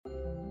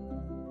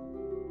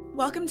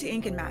Welcome to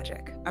Ink and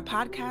Magic, a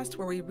podcast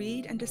where we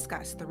read and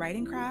discuss the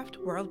writing craft,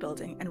 world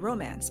building, and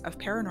romance of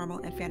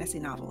paranormal and fantasy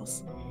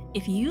novels.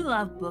 If you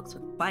love books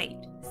with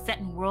bite, set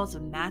in worlds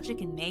of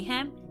magic and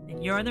mayhem,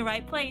 then you're in the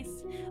right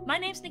place. My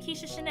name's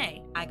Nikisha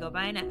Shanae. I go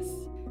by an S.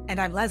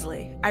 And I'm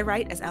Leslie. I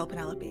write as L.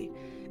 Penelope.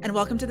 And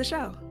welcome to the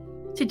show.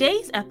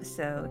 Today's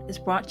episode is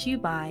brought to you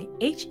by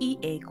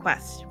HEA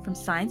Quest from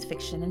Science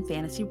Fiction and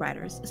Fantasy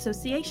Writers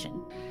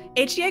Association.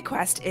 HEA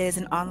Quest is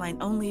an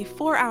online-only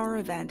 4-hour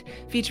event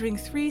featuring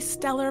 3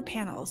 stellar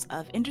panels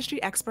of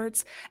industry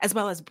experts, as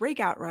well as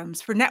breakout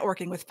rooms for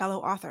networking with fellow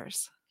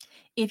authors.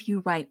 If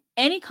you write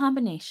any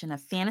combination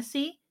of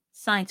fantasy,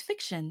 science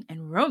fiction,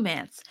 and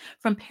romance,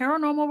 from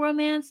paranormal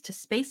romance to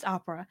space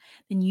opera,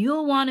 then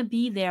you'll want to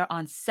be there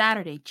on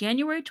Saturday,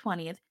 January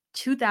 20th,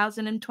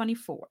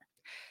 2024.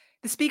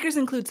 The speakers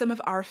include some of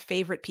our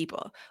favorite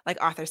people,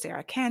 like author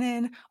Sarah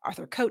Cannon,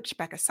 author coach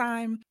Becca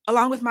Syme,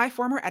 along with my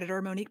former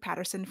editor Monique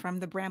Patterson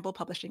from the Bramble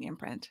Publishing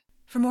imprint.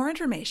 For more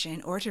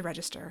information or to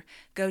register,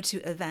 go to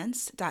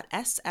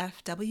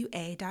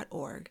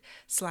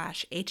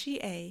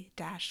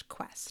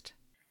events.sfwa.org/HEA-quest.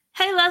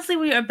 Hey, Leslie,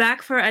 we are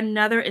back for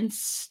another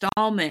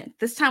installment.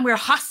 This time we're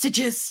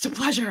hostages to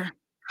pleasure.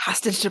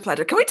 Hostage to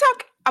pleasure. Can we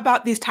talk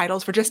about these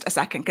titles for just a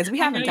second? Because we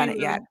haven't done it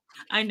yet.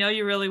 I know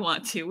you really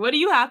want to. What do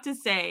you have to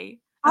say?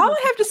 All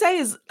I have to say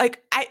is,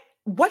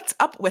 what's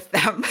up with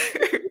them?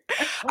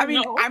 I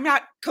mean, I'm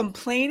not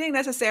complaining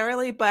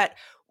necessarily, but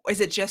is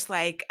it just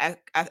like a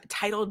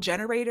title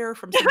generator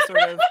from some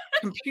sort of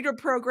computer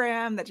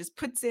program that just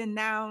puts in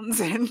nouns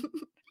and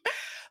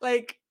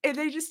they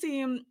just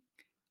seem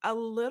a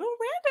little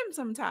random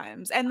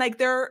sometimes. And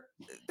they're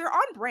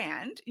on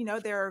brand,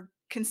 they're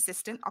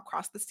consistent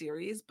across the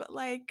series, but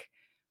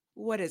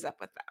what is up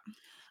with them?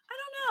 I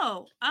don't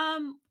know.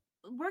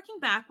 Working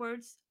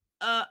backwards,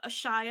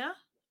 Ashaya,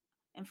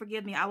 and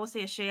forgive me, I will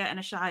say Ashaya and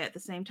Ashaya at the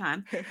same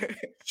time.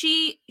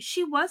 She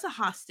was a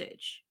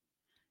hostage.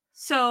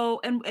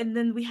 So and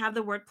then we have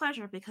the word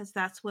pleasure because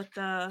that's what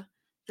the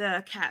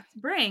cats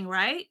bring,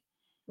 right?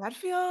 That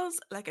feels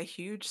like a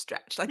huge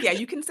stretch.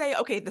 You can say,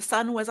 okay, the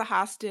son was a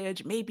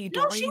hostage. Maybe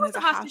Dorian is a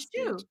hostage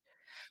too.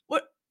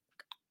 What?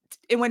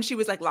 And when she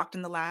was locked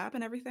in the lab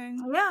and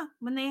everything? Yeah,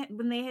 when they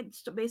had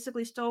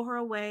basically stole her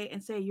away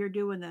and say, "You're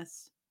doing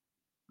this."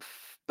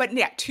 But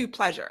yeah, to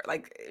pleasure.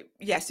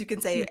 Yes, you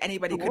can say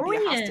anybody could be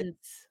a hostage.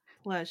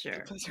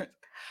 Pleasure.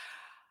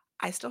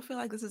 I still feel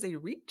like this is a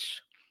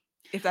reach,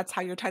 if that's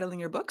how you're titling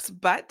your books,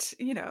 but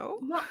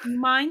Well,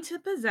 Mine to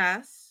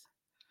Possess.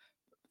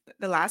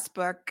 The last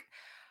book.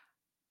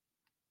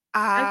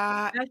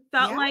 I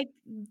felt like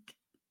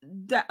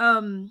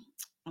I'm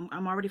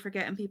already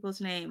forgetting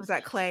people's names. Was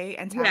that Clay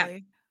and Tally? Yeah,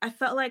 I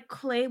felt like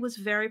Clay was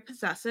very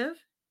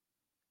possessive.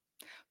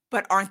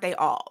 But aren't they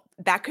all?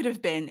 That could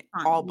have been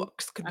all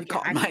books could be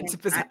called Mine to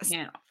Possess.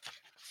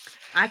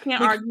 I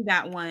can't argue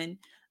that one.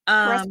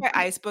 Caressed by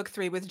Ice, book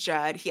 3 with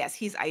Judd. Yes,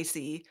 he's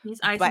icy. He's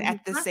icy, but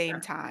at the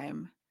same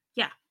time,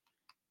 yeah,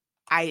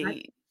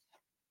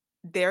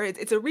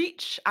 it's a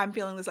reach. I'm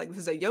feeling this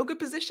is a yoga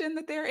position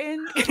that they're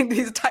in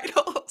these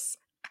titles.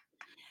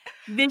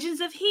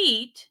 Visions of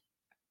Heat.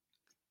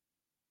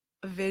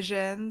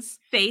 Visions.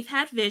 Faith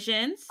had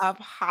visions of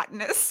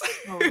hotness.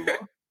 Oh.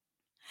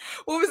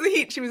 What was the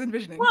heat she was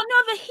envisioning? Well,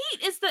 no, the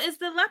heat is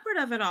the leopard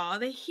of it all.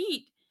 The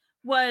heat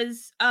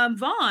was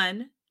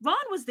Vaughn. Vaughn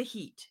was the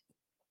heat.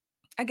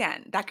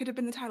 Again, that could have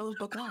been the title of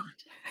book 1.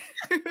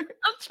 I'm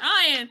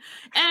trying.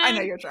 And I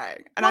know you're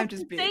trying. And I'm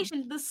just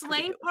being the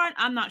slave part,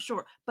 I'm not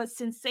sure. But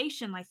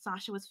sensation,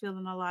 Sasha was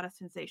feeling a lot of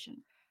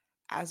sensation.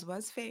 As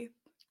was Faith.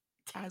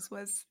 As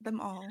was them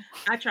all.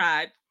 I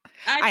tried.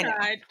 I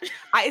tried.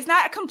 It's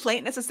not a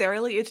complaint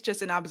necessarily. It's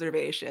just an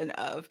observation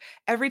of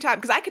every time,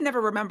 because I can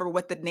never remember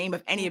what the name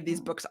of any of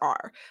these books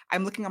are.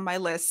 I'm looking on my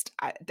list.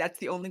 That's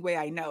the only way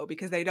I know,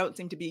 because they don't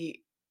seem to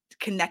be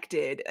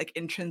connected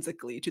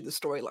intrinsically to the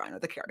storyline or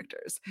the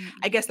characters.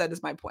 I guess that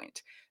is my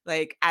point.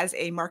 As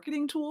a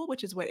marketing tool,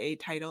 which is what a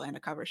title and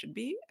a cover should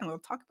be, and we'll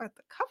talk about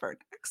the cover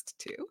next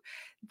too,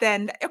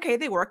 then okay,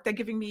 they work. They're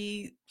giving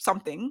me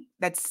something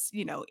that's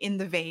in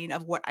the vein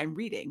of what I'm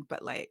reading,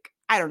 but I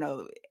don't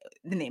know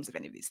the names of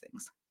any of these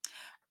things.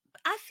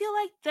 I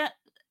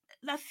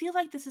feel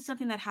like this is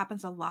something that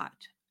happens a lot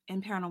in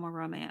paranormal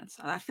romance.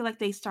 I feel like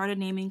they started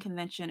naming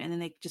convention and then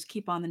they just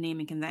keep on the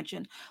naming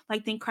convention.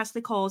 Think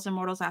Cressley Cole's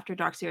Immortals After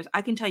Dark series.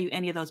 I can tell you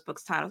any of those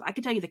books' titles. I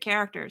can tell you the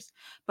characters,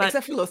 but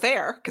except for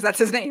Lothair, because that's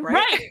his name,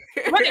 right?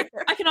 Right.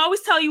 I can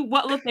always tell you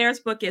what Lothair's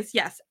book is.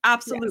 Yes,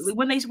 absolutely.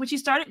 Yes. When she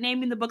started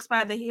naming the books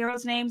by the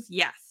heroes' names,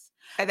 yes,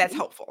 and that's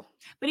helpful.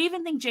 But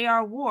even think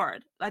J.R.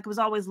 Ward, it was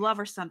always Love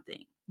or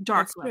Something,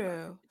 Dark that's Lover,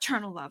 true.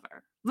 Eternal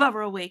Lover,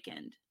 Lover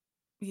Awakened.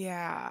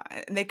 Yeah,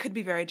 and they could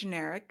be very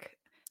generic.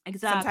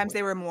 Exactly. Sometimes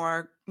they were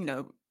more,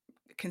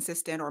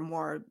 consistent or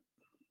more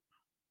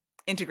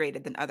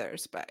integrated than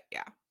others. But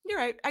yeah, you're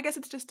right. I guess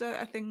it's just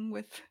a thing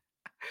with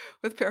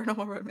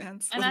paranormal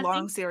romance, and with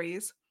long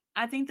series.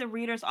 I think the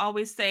readers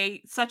always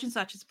say such and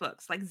such's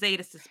books, like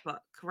Zadis's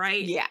book,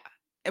 right? Yeah,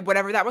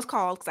 whatever that was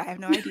called, because I have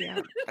no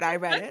idea, but I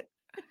read it.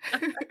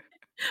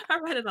 All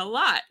read it a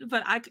lot,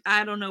 but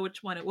I don't know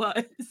which one it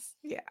was.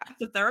 Yeah.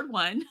 The 3rd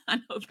one, I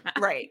know that.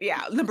 Right,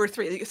 yeah, number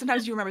 3.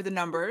 Sometimes you remember the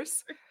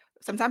numbers,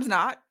 sometimes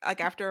not.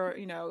 Like, after,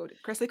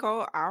 Chris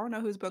Cole, I don't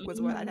know whose book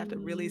was what. I'd have to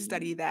really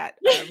study Mm. that,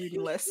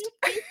 reading list.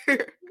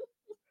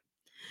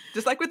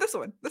 Just like with this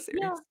one, this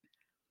Yeah. series.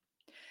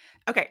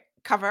 Okay,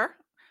 cover.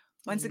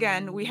 Once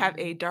again, we have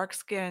a Mm.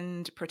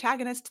 dark-skinned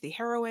protagonist, the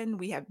heroine.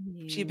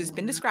 She has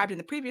been Yeah. described in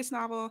the previous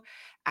novel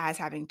as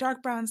having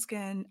dark brown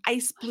skin,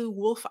 ice blue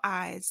wolf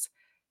eyes.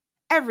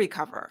 Every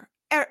cover,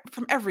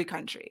 from every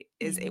country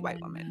is a white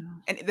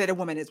woman, Yeah. and that a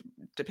woman is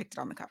depicted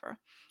on the cover.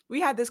 We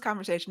had this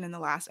conversation in the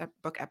last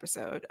book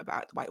episode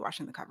about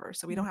whitewashing the cover,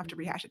 so we don't have to Mhm.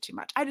 rehash it too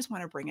much. I just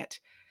want to bring it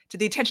to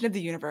the attention of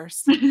the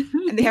universe,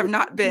 and they have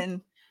not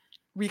been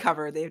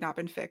recovered. They have not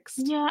been fixed.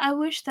 Yeah, I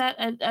wish that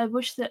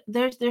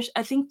there's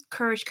I think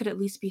courage could at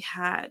least be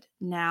had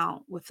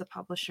now with the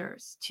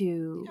publishers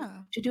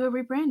Yeah. to do a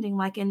rebranding,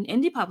 like in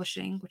indie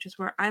publishing, which is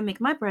where I make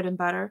my bread and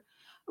butter.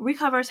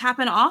 Recovers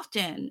happen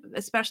often,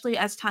 especially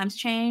as times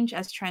change,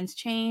 as trends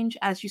change,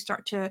 as you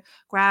start to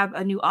grab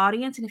a new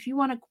audience. And if you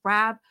want to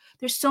grab,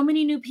 there's so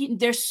many new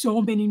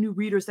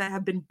readers that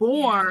have been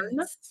born.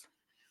 Yes.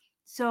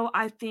 So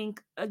I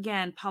think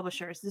again,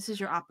 publishers, this is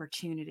your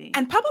opportunity.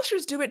 And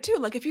publishers do it too.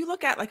 Like, if you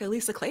look at, like, a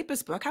Lisa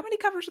Kleypas book, how many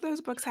covers do those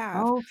books have?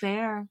 Oh,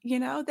 fair.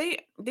 They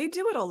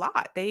do it a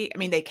lot. I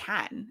mean, they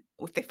can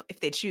if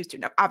they choose to.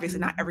 Now, obviously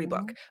not every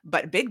book, Mhm.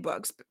 but big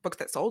books, books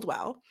that sold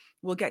well,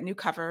 will get new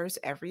covers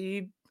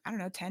every, I don't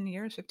know, 10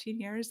 years, 15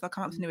 years. They'll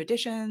come up with new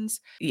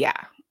editions.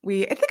 Yeah.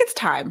 I think it's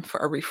time for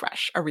a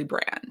refresh, a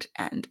rebrand,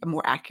 and a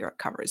more accurate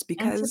covers And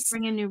to because,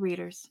 bring in new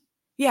readers.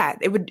 yeah,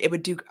 it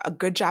would do a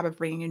good job of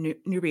bringing in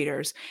new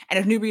readers. And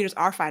if new readers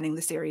are finding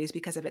the series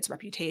because of its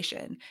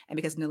reputation and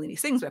because of Nalini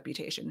Singh's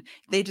reputation,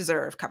 they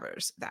deserve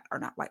covers that are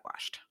not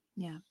whitewashed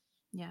Yeah,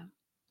 yeah,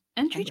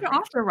 and and treat your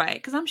branded. author right,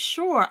 because 'cause I'm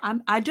sure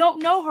I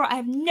don't know her,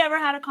 I've never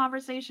had a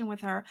conversation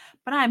with her,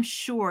 but I'm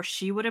sure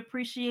she would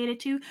appreciate it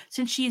too,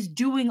 since she's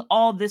doing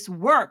all this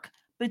work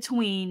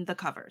between the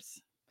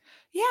covers.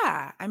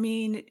 Yeah, I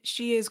mean,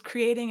 she is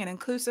creating an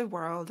inclusive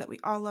world that we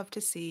all love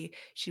to see.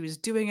 She was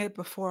doing it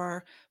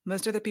before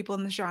most other people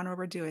in the genre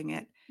were doing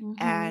it,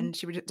 Mhm. and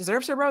she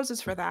deserves her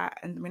roses for that.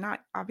 And we're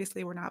not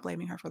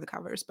blaming her for the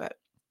covers, but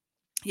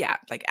yeah,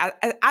 like,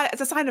 as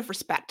a sign of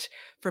respect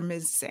for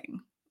Ms.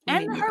 Singh, we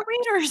And need new her covers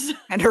readers.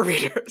 and her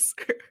readers.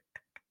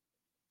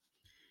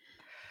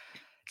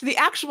 So the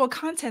actual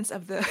contents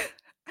of the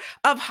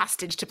of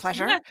Hostage to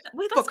Pleasure, Yes,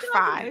 wait, let's book get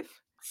on to it.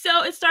 5.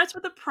 So, it starts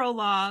with a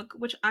prologue,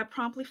 which I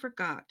promptly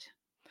forgot.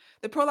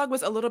 The prologue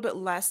was a little bit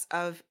less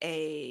of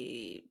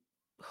a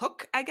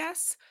hook, I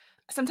guess.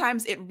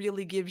 Sometimes it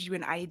really gives you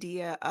an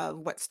idea of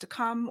what's to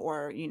come,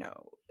 or,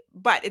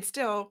 but it's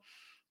still,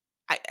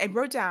 I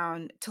wrote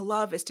down, "To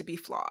love is to be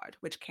flawed,"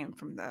 which came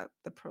from the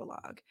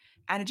prologue.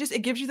 And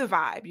it gives you the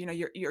vibe.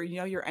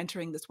 You're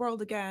entering this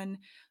world again.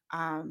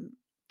 Um,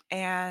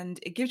 and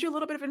it gives you a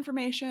little bit of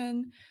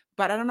information,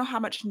 but I don't know how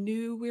much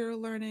new we're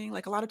learning.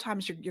 Like, a lot of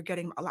times you're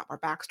getting a lot more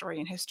backstory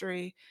and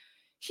history.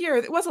 Here,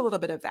 it was a little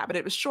bit of that, but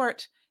it was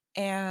short,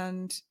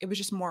 and it was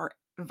just more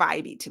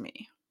vibey to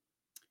me.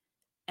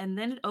 And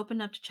then it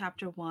opened up to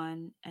chapter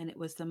 1, and it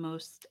was the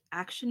most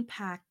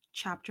action-packed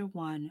chapter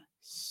 1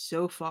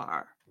 so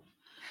far.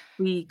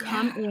 We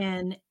come Yeah.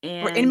 in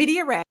We're in and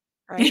media res,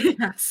 right?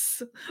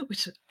 yes,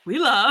 which we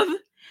love,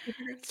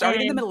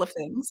 Starting in the and middle of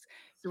things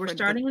so we're for the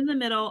starting in the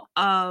middle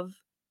of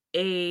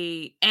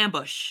a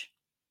ambush.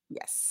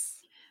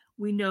 yes.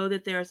 We know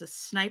that there's a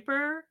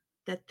sniper,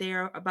 that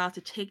they're about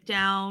to take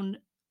down,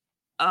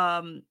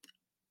 um,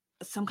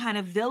 some kind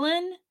of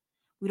villain.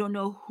 We don't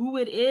know who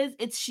it is.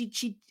 It's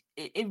she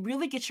it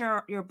really gets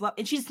your blood,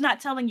 and she's not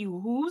telling you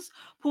whose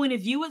point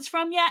of view it's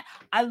from yet.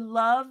 I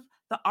love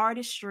the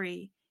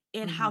artistry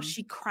in how Mhm.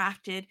 she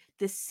crafted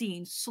this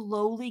scene,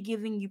 slowly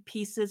giving you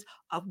pieces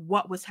of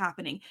what was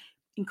happening,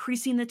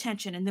 increasing the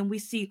tension, and then we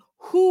see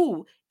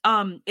who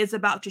is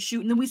about to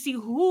shoot, and then we see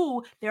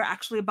who they're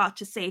actually about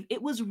to save.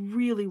 It was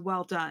really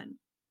well done.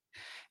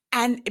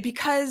 And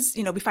because,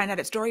 we find out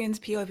it's Dorian's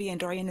POV and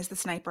Dorian is the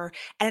sniper,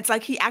 and it's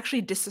like he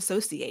actually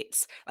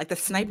disassociates. Like, the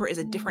sniper is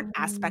a different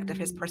aspect of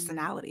his Mm.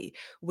 personality,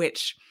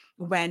 which,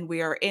 when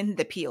we're in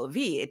the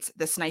POV, it's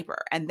the sniper.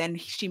 And then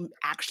she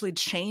actually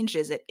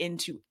changes it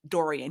into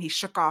Dorian. He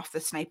shook off the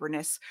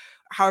sniperness,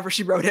 however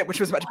she wrote it, which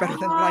was much better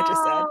than what I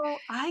just said. Oh,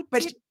 I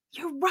But did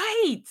you're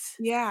right.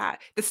 yeah,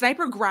 the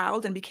sniper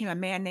growled and became a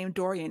man named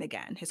Dorian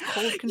again, his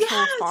cold control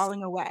Yes!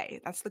 falling away.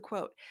 That's the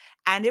quote.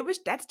 And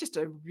that's just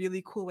a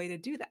really cool way to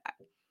do that.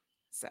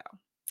 So,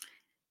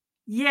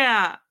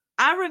 Yeah,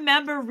 I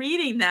remember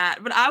reading that,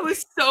 but I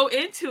was so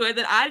into it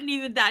that I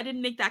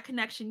didn't make that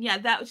connection. Yeah,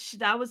 that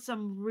was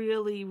some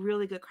really,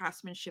 really good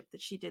craftsmanship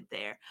that she did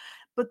there.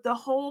 But the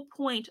whole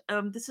point,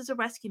 this is a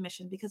rescue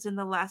mission because in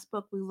the last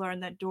book, we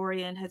learned that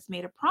Dorian has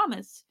made a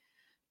promise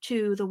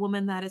to the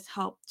woman that has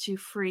helped to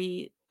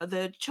free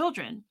the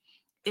children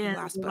from in the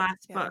last the book,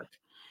 last yeah.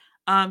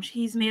 book.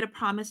 He's made a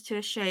promise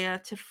to Shea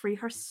to free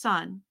her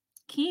son,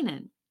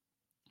 Keenan,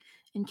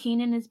 and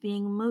Keenan is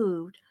being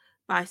moved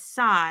by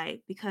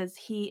Sai because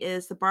he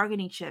is the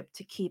bargaining chip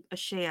to keep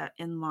Ashea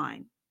in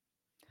line.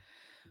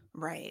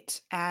 Right,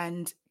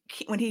 and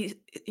when he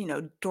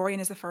Dorian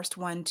is the first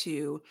one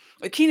to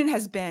Keenan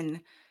has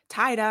been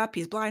tied up,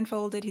 he's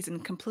blindfolded, he's in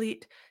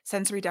complete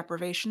sensory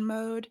deprivation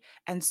mode,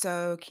 and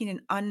so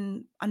Keenan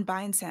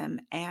unbinds him,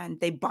 and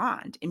they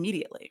bond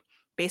immediately,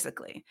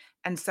 basically,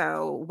 and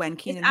so when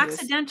It's Keenan, who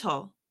is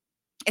accidental.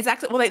 it's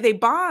actually well, they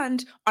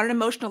bond on an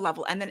emotional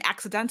level, and then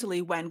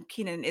accidentally, when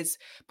Keenan is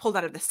pulled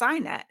out of the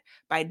sign net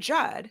by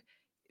Judd,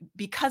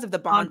 because of the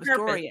On bond with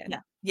purpose, Dorian.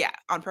 yeah. Yeah,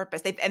 on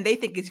purpose. They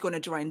think he's gonna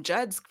join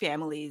Judd's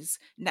family's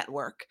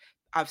network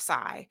of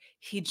Psi.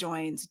 He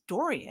joins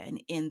Dorian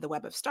in the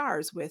Web of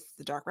Stars with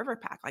the Dark River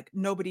Pack. Like,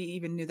 nobody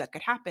even knew that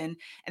could happen,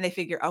 and they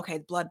figure, "Okay,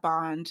 blood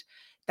bond,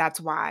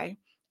 that's why."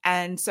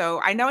 And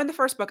so, I know in the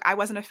first book, I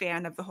wasn't a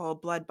fan of the whole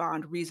blood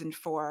bond reason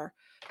for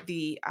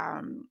the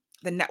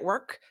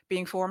network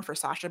being formed, for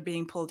Sasha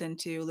being pulled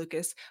into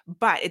Lucas,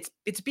 but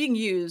it's being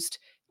used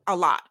a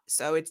lot.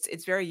 So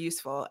it's very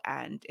useful,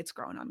 and it's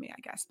grown on me,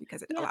 I guess,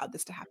 because it Yeah, allowed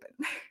this to happen.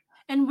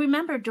 and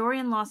remember,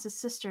 Dorian lost his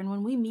sister, and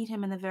when we meet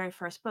him in the very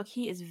first book,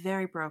 he is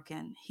very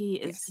broken.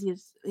 Yes.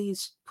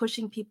 He's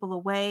pushing people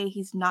away,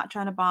 he's not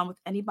trying to bond with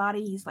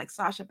anybody, he's like,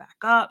 "Sasha, back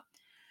up."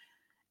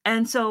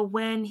 And so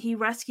when he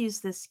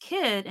rescues this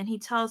kid and he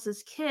tells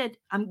this kid,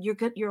 you're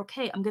good, you're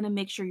okay. I'm gonna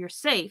make sure you're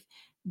safe."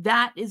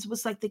 That is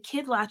what's like the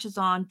kid latches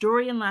on,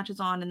 Dorian latches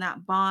on, and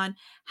that bond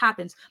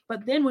happens.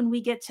 But then when we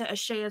get to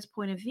Ashaya's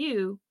point of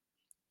view,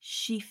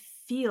 she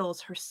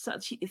feels her son.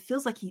 It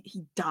feels like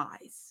he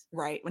dies.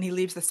 Right, when he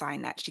leaves the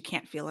sign net, she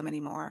can't feel him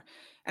anymore.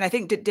 And I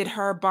think did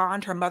her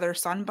bond, her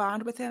mother-son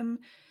bond with him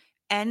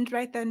end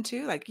right then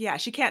too? Like, yeah,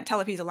 she can't tell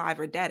if he's alive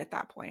or dead at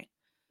that point.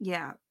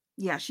 Yeah,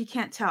 yeah, she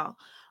can't tell.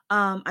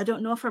 I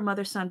don't know if her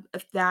mother son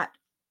if that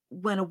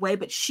went away,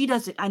 but she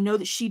doesn't. I know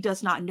that she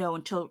does not know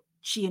until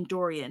she and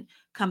Dorian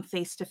come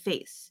face to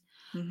face.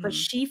 But Mhm.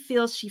 she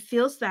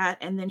feels that,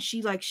 and then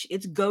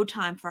it's go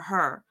time for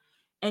her,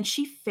 and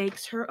she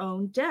fakes her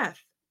own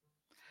death.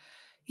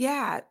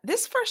 Yeah,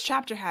 this first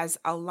chapter has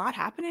a lot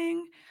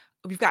happening.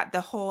 We've got the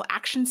whole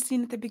action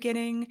scene at the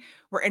beginning.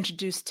 We're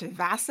introduced to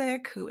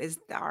Vasek, who is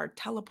our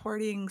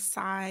teleporting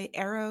Psi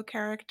Arrow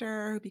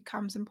character who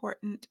becomes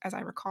important, as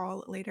I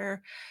recall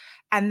later.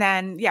 And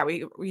then, yeah,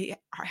 we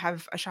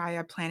have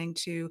Ashaya planning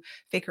to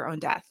fake her own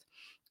death.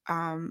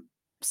 Um,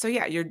 so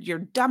yeah, you're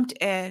dumped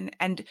in,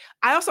 and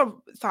I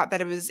also thought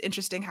that it was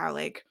interesting how,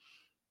 like,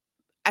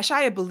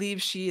 Ashaya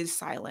believes she is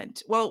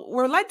silent. Well,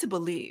 we're led to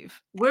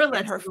believe We're in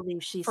led her to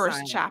believe she's first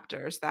silent.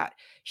 chapters that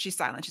she's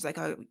silent. She's like,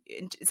 "Oh,"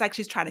 and it's like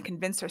she's trying to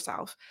convince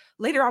herself.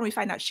 Later on, we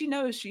find out she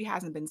knows she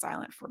hasn't been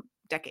silent for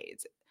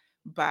decades.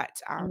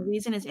 But, And the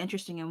reason is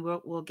interesting, and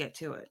we'll get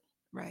to it.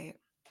 right.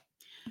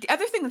 The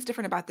other thing that's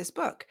different about this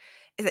book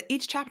is that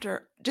each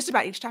chapter, just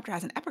about each chapter,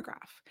 has an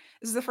epigraph.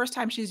 This is the first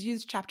time she's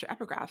used chapter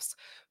epigraphs,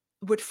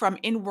 which from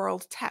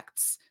in-world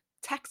texts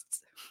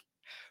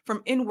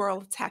from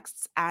in-world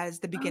texts as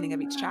the beginning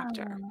of each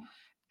chapter. Ah.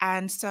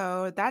 And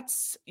so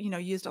that's,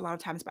 used a lot of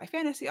times by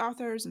fantasy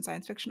authors and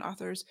science fiction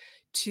authors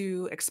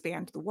to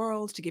expand the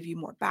world, to give you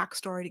more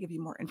backstory, to give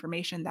you more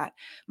information that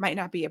might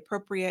not be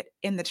appropriate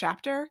in the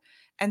chapter.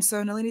 And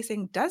so Nalini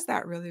Singh does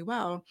that really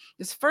well.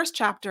 This first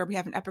chapter, we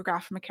have an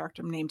epigraph from a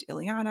character named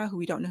Ileana, who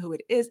we don't know who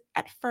it is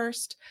at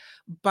first,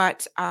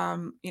 but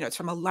it's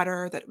from a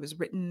letter that was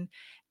written,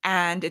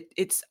 and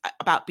it's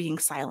about being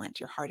silent.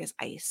 Your heart is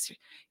ice,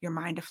 your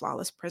mind a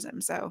flawless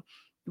prism. So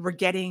we're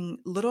getting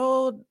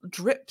little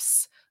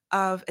drips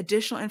of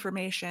additional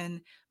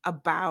information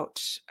about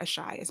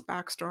Ashaya's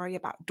backstory,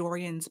 about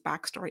Dorian's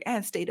backstory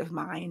and state of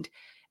mind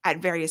at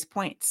various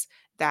points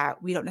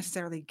that we don't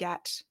necessarily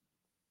get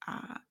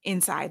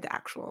inside the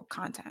actual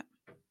content.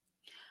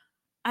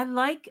 I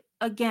like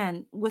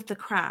again with the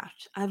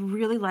craft. I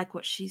really like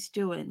what she's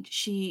doing.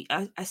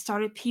 I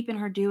started peeping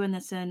her doing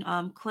this in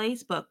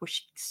Clay's book where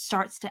she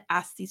starts to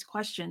ask these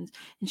questions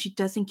and she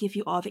doesn't give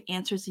you all the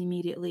answers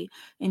immediately.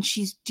 And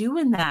she's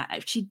doing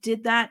that. She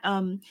did that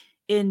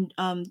in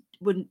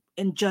when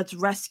in Judd's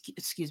rescue,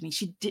 excuse me.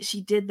 She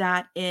did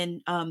that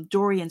in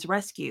Dorian's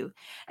rescue.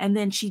 And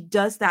then she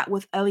does that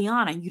with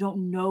Eliana, and you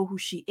don't know who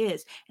she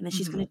is. And then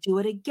she's Mhm. gonna do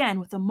it again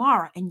with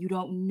Amara, and you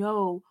don't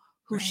know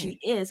who she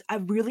Right. is. I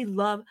really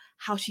love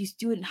how she's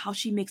doing it, how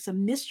she makes a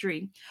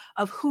mystery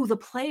of who the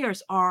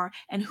players are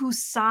and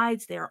whose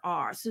sides there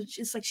are. So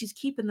it's like she's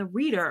keeping the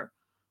reader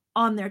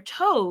on their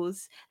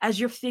toes as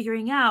you're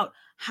figuring out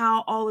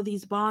how all of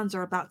these bonds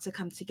are about to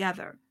come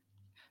together.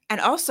 And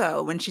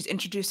also, when she's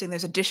introducing,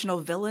 there's additional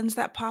villains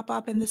that pop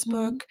up in this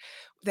Mhm. book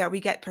that we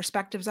get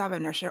perspectives of,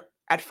 and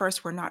at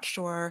first we're not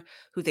sure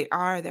who they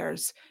are.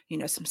 There's,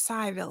 some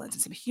Psy villains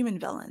and some human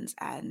villains,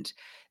 and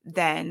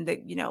then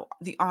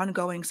the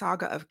ongoing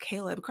saga of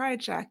Caleb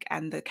Krychek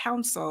and the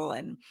council,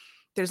 and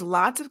there's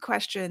lots of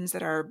questions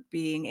that are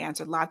being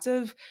answered, lots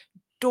of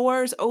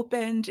doors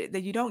opened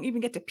that you don't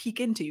even get to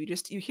peek into.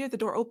 You hear the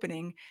door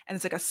opening, and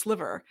it's like a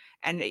sliver,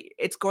 and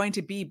it's going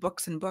to be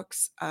books and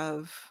books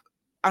of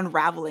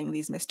unraveling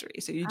these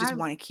mysteries. So you just I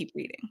want to keep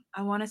reading.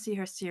 I wanna see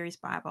her series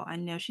Bible. I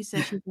know she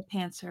says she's a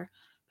pantser,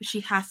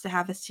 She has to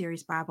have a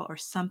series Bible or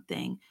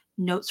something,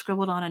 notes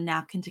scribbled on a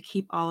napkin to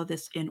keep all of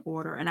this in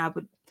order, and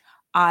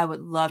I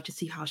would love to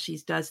see how she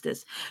does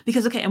this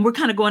because okay, and we're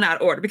kind of going out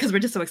of order because we're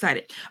just so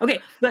excited.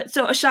 Okay, but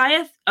so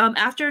Ashaya,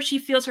 after she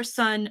feels her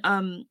son,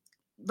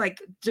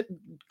 like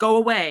go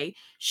away,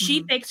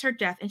 she Mhm. fakes her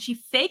death, and she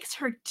fakes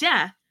her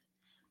death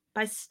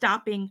by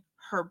stopping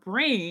her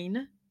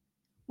brain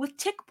with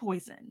tick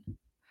poison.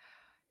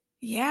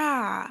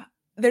 Yeah.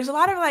 There's a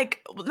lot of,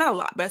 like well, not a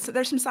lot, but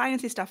there's some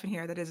sciencey stuff in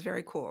here that is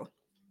very cool,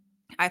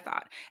 I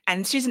thought.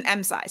 And she's an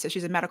MSci, so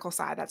she's a medical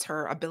sci. That's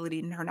her ability,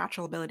 and her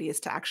natural ability is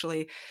to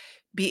actually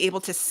be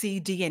able to see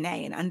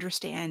DNA and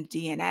understand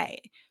DNA,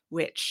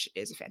 which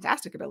is a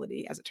fantastic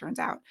ability as it turns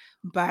out.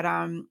 But,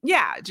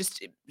 yeah,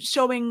 just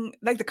showing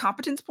like, the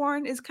competence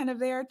porn is kind of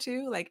there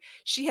too. Like,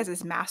 she has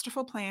this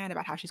masterful plan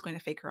about how she's going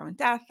to fake her own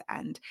death,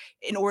 and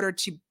in order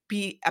to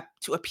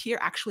to appear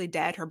actually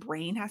dead, her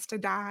brain has to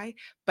die,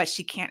 but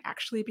she can't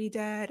actually be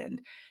dead,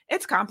 and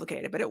it's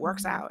complicated, but it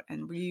works Mhm. out,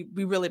 and we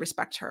really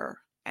respect her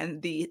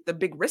and the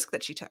big risk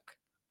that she took.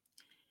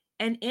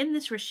 And in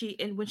this where she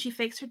and when she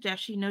fakes her death,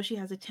 she knows she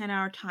has a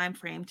 10-hour time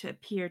frame to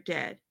appear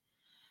dead,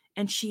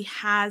 and she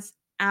has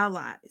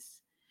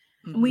allies.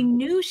 And we Mhm.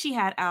 knew she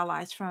had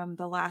allies from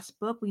the last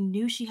book. We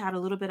knew she had a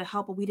little bit of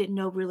help, but we didn't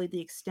know really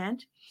the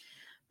extent.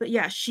 But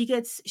yeah, she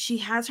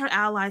has her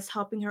allies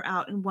helping her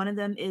out, and one of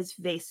them is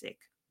Vasek.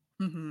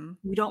 Mhm.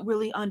 We don't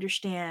really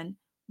understand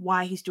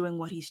why he's doing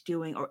what he's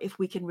doing or if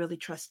we can really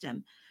trust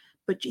him.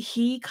 But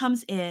he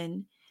comes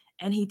in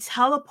and he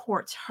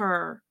teleports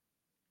her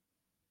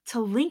to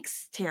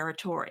Link's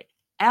territory.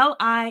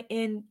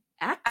 Linx?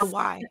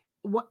 Why?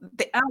 What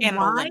The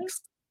animal Ly?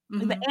 links.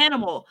 The Mhm.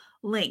 animal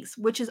Links,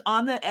 which is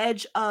on the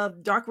edge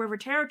of Dark River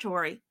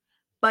territory,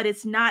 but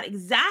it's not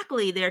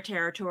exactly their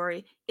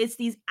territory. It's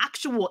these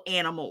actual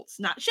animals,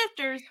 not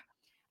shifters,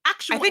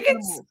 I actual think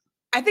it's animals.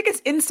 I think it's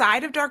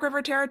inside of Dark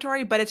River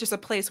territory, but it's just a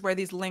place where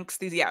these links,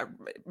 these yeah,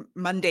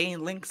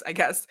 mundane links, I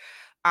guess,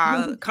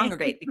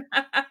 congregate.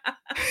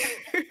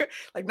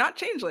 Like not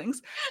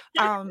changelings.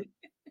 Um,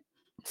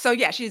 so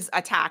yeah, she's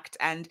attacked,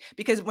 and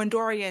because when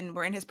Dorian,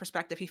 we're in his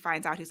perspective, he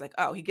finds out, he's like,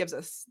 oh, he gives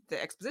us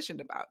the exposition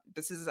about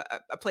this is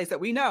a place that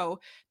we know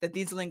that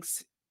these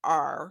links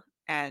are,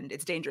 and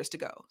it's dangerous to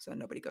go, so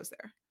nobody goes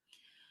there.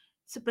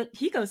 So, but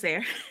he goes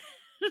there.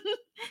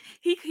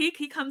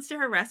 He comes to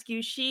her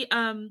rescue.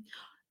 And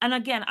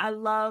again, I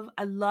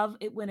love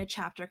it when a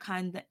chapter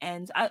kind of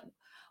ends.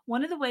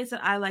 One of the ways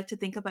that I like to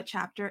think about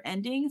chapter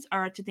endings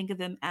are to think of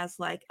them as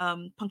like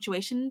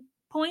punctuation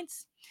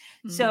points.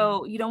 Mm,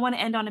 So you don't want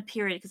to end on a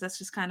period because that's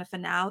just kind of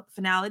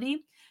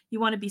finality. You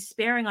want to be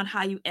sparing on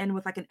how you end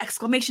with like an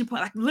exclamation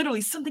point, like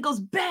literally something goes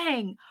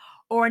bang.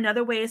 Or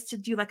another way is to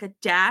do like a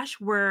dash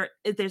where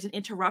if there's an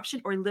interruption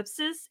or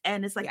ellipsis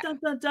and it's like yeah. dun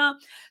dun dun.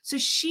 So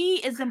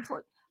she is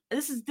important.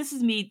 This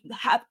is me.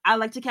 I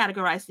like to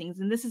categorize things,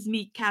 and this is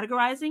me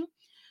categorizing.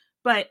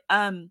 But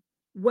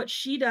what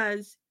she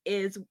does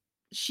is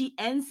she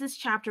ends this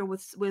chapter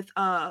with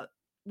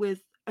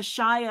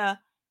Ashaya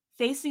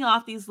facing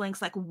off these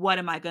links like, "What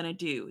am I gonna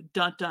do?"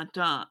 Dun dun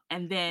dun,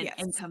 and then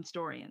in Yes. comes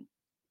Dorian.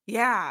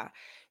 Yeah.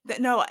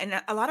 No,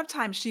 and a lot of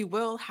times she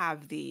will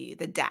have the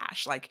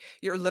dash, like,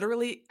 you're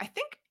literally I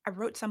think I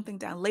wrote something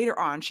down later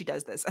on she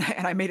does this,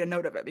 and I made a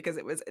note of it because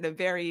it was in a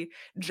very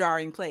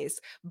jarring place,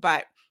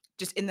 but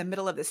just in the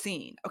middle of the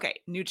scene,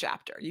 "Okay, new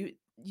chapter."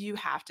 You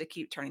have to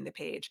keep turning the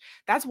page.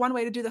 That's one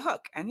way to do the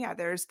hook, and yeah,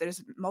 there's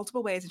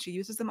multiple ways, and she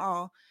uses them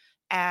all,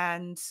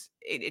 and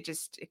it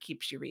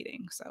keeps you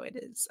reading, so it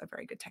is a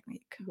very good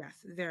technique.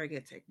 Yes, very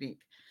good technique.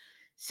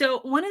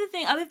 So one of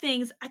the other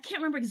things, I can't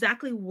remember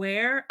exactly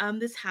where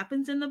this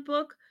happens in the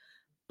book,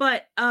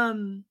 but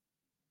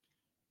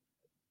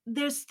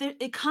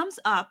it comes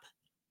up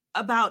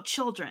about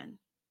children,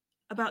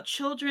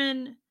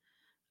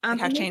 Like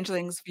how and maybe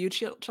changelings view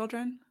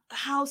children?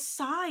 how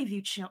Sai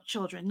view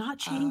children, not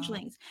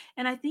Oh. changelings.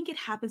 And I think it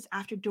happens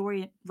after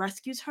Dorian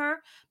rescues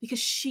her because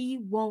she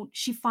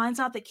finds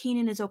out that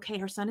Keenan is okay.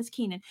 Her son is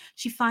Keenan.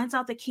 She finds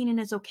out that Keenan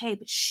is okay,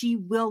 but she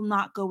will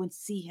not go and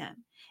see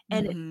him.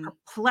 And it Mhm.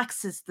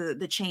 perplexes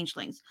the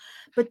changelings.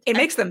 But It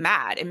makes them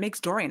mad. It makes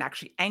Dorian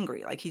actually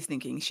angry, like, he's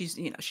thinking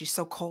she's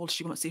so cold,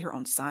 she won't see her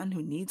own son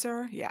who needs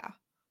her. Yeah.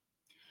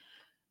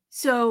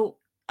 so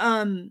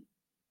um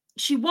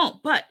she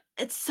won't, but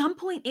at some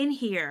point in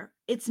here,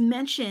 it's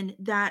mentioned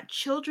that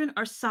children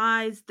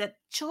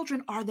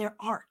are their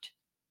art.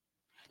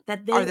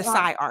 That Or they the are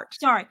Psy art.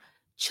 sorry,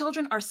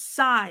 children are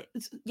size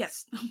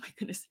yes, oh my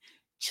goodness.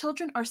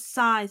 Children are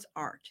size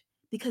art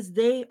because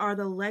they are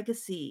the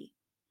legacy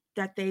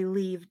that they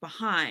leave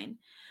behind.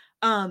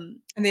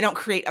 Um, And they don't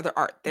create other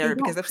art. they They're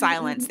because don't of create silence,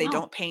 anything they else.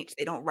 don't paint,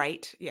 they don't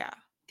write. Yeah.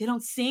 They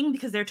don't sing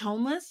because they're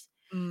toneless.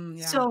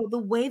 Yeah. So the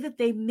way that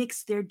they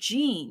mix their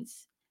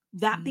genes,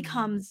 that Mm.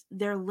 becomes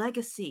their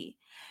legacy.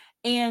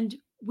 And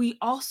we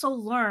also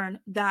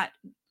learn that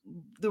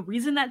the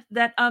reason that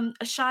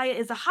Ashaya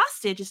is a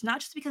hostage is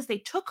not just because they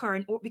took her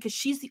and or because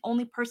she's the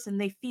only person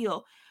they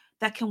feel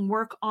that can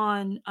work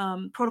on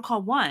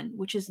Protocol 1,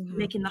 which is Mhm.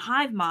 making the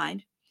hive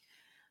mind,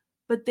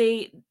 but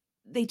they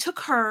took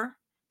her,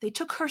 They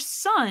took her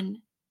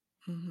son,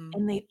 Mhm.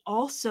 and they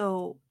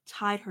also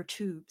tied her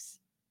tubes.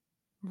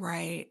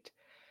 Right.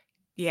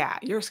 Yeah,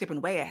 you're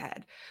skipping way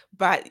ahead.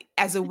 But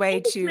as a I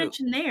way think it's to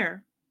mentioned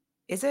there.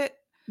 is it?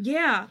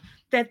 Yeah,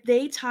 that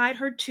they tied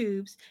her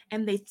tubes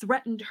and they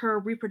threatened her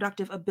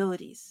reproductive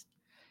abilities.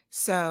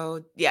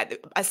 So, yeah,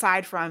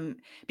 aside from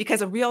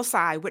because a real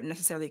Psy wouldn't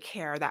necessarily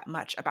care that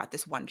much about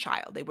this one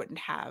child. They wouldn't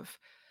have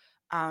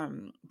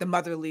the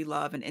motherly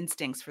love and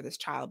instincts for this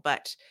child.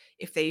 But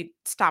if they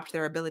stopped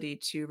their ability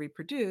to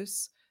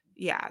reproduce,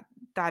 yeah,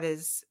 that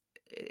is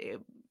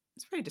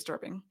it's pretty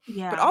disturbing.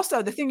 But Yeah,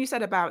 also the thing you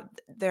said about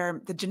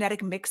the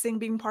genetic mixing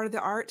being part of the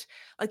art,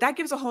 like that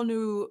gives a whole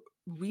new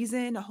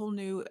reason, a whole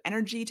new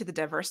energy to the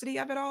diversity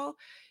of it all.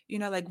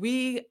 Like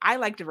I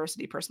like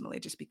diversity personally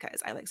just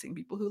because I like seeing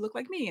people who look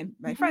like me and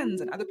my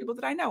friends and other mhm, people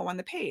that I know on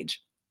the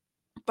page.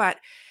 But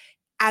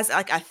as,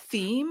 like, a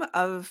theme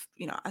of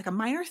like, a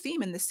minor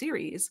theme in the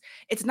series,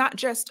 it's not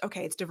just,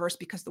 okay, it's diverse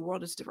because the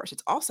world is diverse,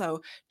 it's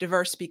also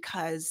diverse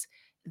because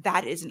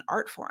that is an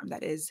art form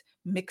that is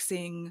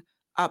mixing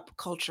up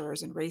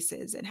cultures and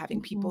races, and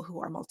having mhm. people who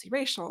are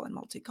multiracial and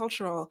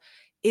multicultural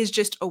is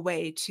just a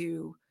way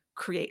to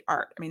create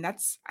art. I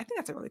think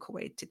that's a really cool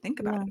way to think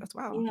about Yeah, it as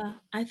well. yeah,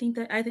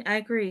 I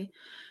agree.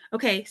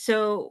 Okay,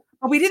 so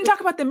But we didn't so talk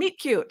about the meet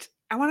cute.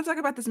 I wanna talk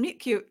about this meet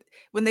cute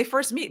when they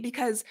first meet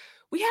because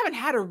we haven't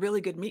had a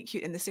really good meet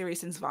cute in the series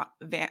since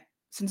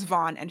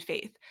Vaughn and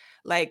Faith.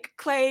 Like,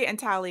 Clay and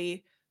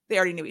Tally, they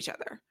already knew each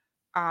other.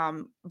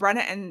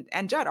 Brenna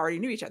and Judd already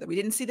knew each other. We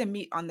didn't see them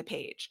meet on the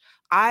page.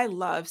 I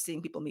love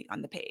seeing people meet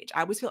on the page.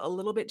 I always feel a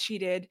little bit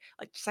cheated,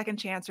 like, second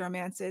chance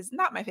romances,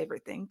 not my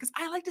favorite thing because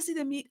I like to see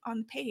them meet on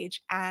the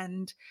page,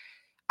 and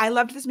I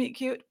loved this meet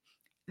cute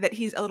that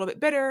he's a little bit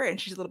bitter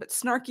and she's a little bit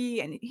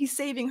snarky and he's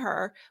saving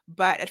her.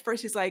 But at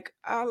first he's like,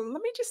 let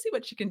me just see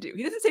what she can do.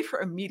 He doesn't save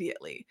her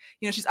immediately.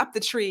 She's up the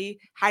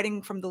tree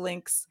hiding from the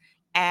lynx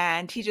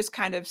and he just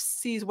kind of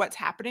sees what's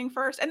happening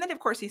first. And then, of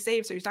course, he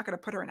saves her. He's not going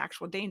to put her in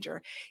actual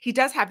danger. He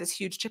does have this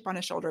huge chip on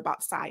his shoulder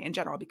about Sai in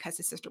general because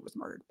his sister was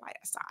murdered by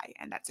a Sai.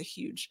 And that's a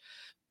huge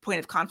point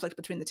of conflict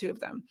between the two of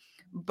them.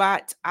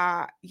 But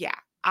yeah,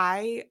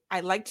 I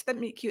liked that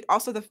meet cute.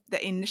 Also,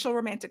 the initial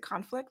romantic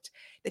conflict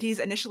that he's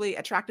initially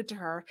attracted to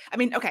her.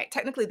 Okay,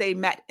 technically they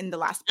met in the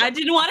last book,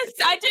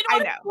 I obviously. didn't I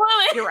wanna know. spoil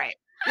it. You're right.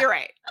 You're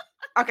right.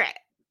 Okay.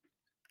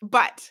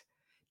 But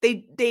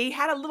they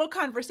had a little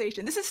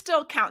conversation. This is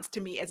still counts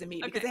to me as a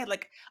meet because Okay. they had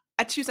like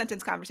a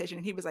two-sentence conversation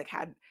and he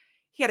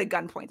had a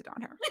gun pointed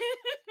on her.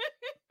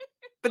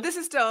 But this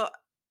is still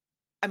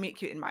a meet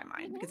cute in my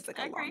mind Mhm, because it's like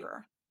I agree.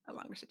 a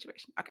longer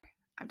situation. Okay,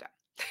 I'm done.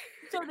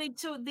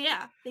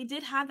 Yeah, they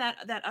did have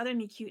that other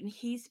meet cute, and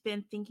he's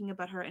been thinking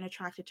about her and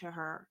attracted to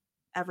her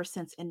ever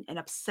since, and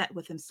upset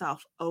with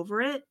himself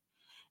over it.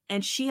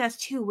 And she has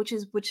too, which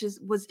is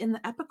was in the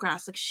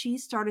epigraphs. Like, she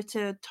started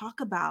to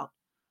talk about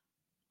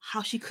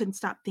how she couldn't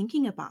stop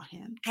thinking about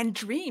him. And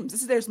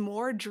dreams. There's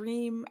more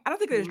dream I don't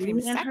think there's dream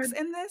Dreaming in her sex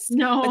in this,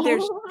 but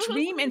there's No.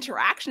 dream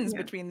interactions Yeah.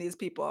 between these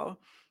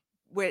people,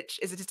 which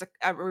is just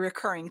a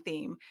recurring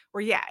theme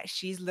where, yeah,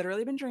 she's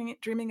literally been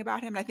dreaming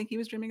about him, and I think he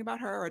was dreaming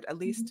about her, or at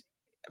Mhm. least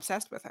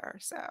obsessed with her,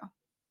 so,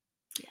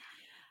 yeah.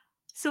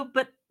 So,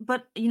 but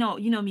you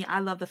know me, I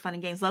love the fun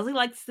and games. Leslie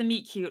likes the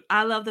meet cute.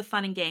 I love the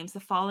fun and games, the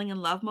falling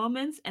in love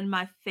moments. And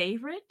my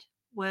favorite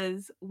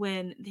was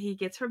when he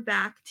gets her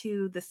back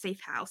to the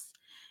safe house,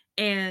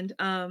 and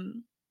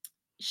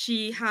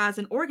she has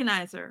an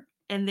organizer,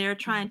 and they're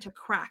trying Mhm. to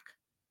crack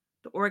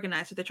the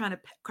organizer. They're trying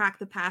to crack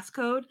the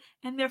passcode,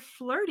 and they're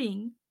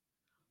flirting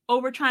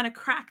over trying to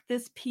crack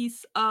this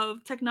piece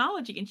of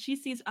technology. And she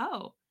sees,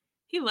 oh,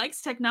 he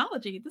likes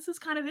technology. This is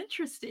kind of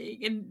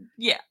interesting. And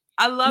yeah,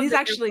 I And love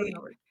that they're flirting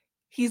over it.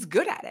 he's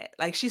good at it.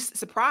 Like, she's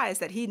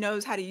surprised that he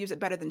knows how to use it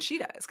better than she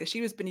does, because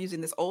she was been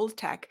using this old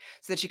tech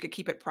so that she could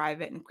keep it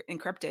private and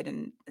encrypted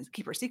and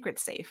keep her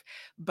secrets safe.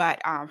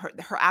 But,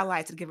 her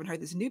allies had given her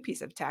this new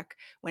piece of tech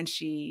when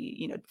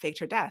she, faked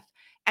her death.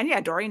 And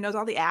yeah, Dorian knows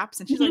all the apps,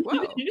 and she's like,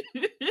 "Whoa."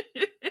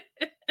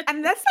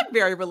 And that's, like,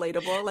 very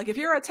relatable. Like, if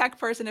you're a tech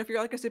person, if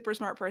you're, like, a super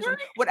smart person,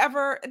 Right?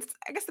 whatever, it's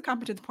I guess the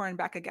competence pouring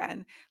back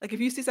again. Like, if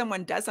you see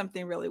someone does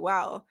something really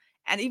well,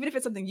 and even if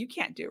it's something you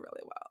can't do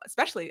really well,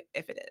 especially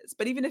if it is,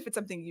 but even if it's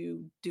something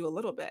you do a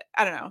little bit,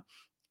 I don't know,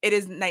 it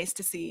is nice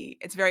to see.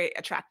 It's very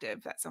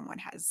attractive that someone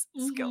has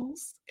Mhm.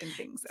 skills in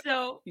things that are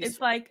So, it's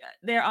useful. like,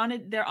 they're on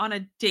a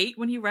date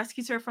when he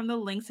rescues her from the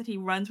lynx, and he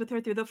runs with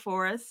her through the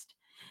forest.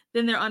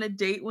 Then they're on a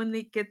date when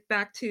they get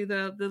back to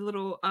the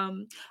little,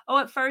 oh,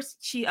 at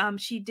first,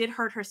 she did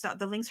hurt herself.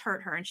 The lynx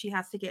hurt her, and she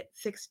has to get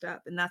fixed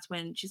up, and that's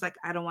when she's like,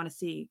 "I don't wanna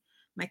see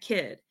my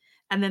kid."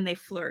 And then they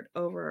flirt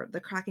over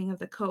the cracking of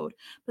the code.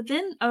 But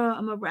then,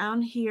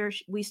 around here,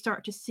 we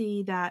start to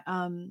see that,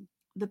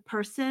 the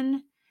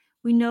person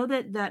we know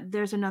that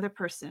there's another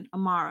person,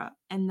 Amara,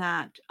 and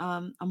that,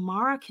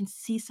 Amara can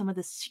see some of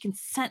this, she can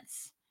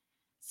sense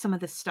some of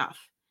this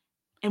stuff,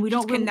 and we She's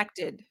don't really,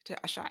 connected to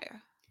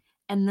Ashaya.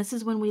 and this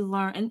is when we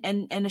learn,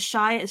 and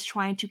Ashaya is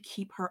trying to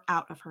keep her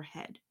out of her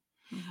head.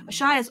 Mhm.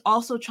 Ashaya is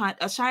also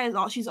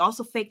she's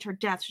also faked her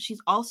death, so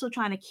she's also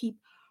trying to keep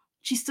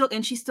She's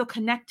still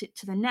connected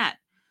to the net.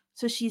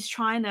 So she's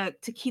trying to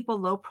keep a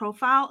low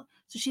profile.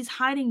 So she's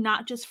hiding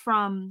not just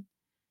from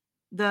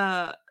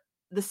the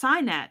the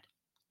Signet,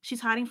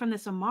 she's hiding from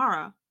this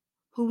Amara,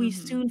 who we Mhm.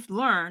 soon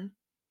learn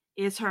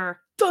is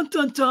her dun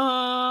dun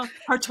dun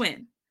her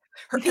twin,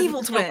 Her because it's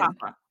evil a soap twin.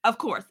 opera. Of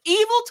course.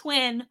 Evil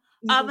twin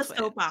of Evil a twin,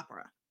 soap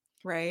opera.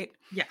 right?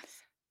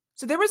 Yes.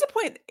 So there was a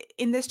point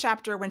in this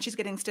chapter when she's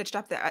getting stitched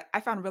up that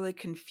I found really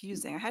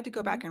confusing. I had to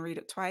go Mhm. back and read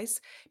it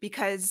twice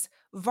because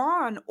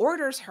Vaughn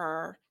orders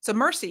her. So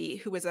Mercy,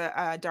 who is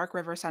a Dark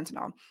River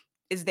Sentinel,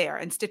 is there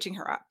and stitching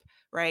her up,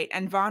 right?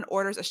 And Vaughn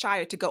orders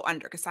Ashaya to go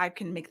under because Side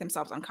can make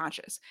themselves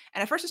unconscious.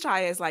 And at first,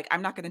 Ashaya is like,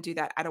 "I'm not going to do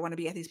that. I don't want to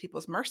be at these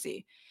people's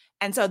mercy."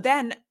 And so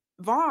then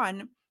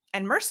Vaughn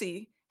and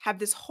Mercy have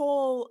this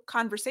whole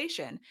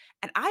conversation,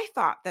 and I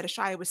thought that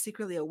Ashaya was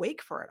secretly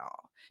awake for it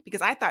all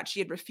because I thought she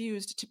had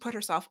refused to put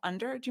herself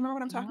under. Do you remember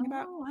what I'm talking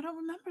about? No, I don't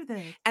remember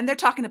this. And they're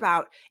talking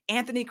about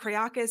Anthony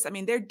Kriakis. I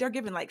mean, they're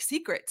giving like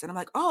secrets, and I'm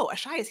like, oh,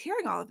 Ashai is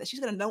hearing all of this.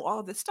 She's gonna know all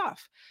of this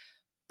stuff.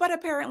 But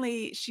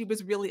apparently, she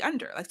was really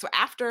under. Like, so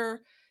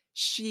after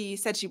she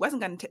said she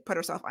wasn't going to put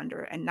herself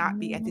under and not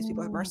be at these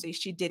people's Mm, mercy,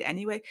 she did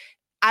anyway.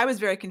 I was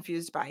very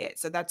confused by it.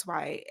 So that's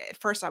why at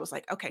first I was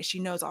like, okay, she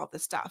knows all of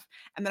this stuff.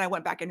 And then I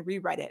went back and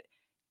reread it.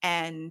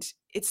 And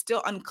it's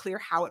still unclear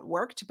how it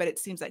worked, but it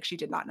seems like she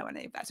did not know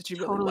any of that. So she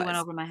really totally went was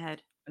over my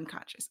head.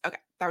 unconscious. Okay.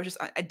 That was just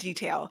a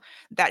detail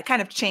that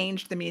kind of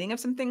changed the meaning of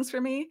some things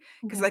for me.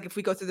 Because, Okay. like, if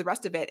we go through the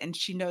rest of it and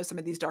she knows some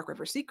of these Dark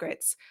River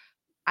secrets,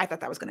 I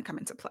thought that was going to come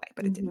into play,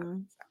 but it did not.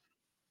 Mhm. So,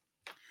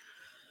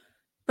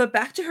 But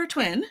back to her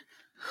twin,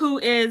 who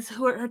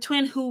her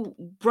twin who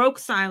broke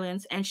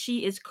silence, and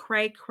she is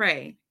cray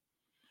cray.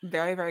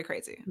 very, very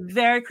crazy.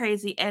 Very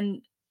crazy,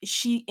 and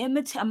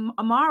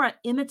Amara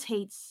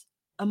imitates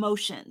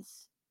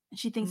emotions, and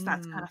she thinks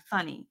that's Mm. kinda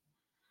funny.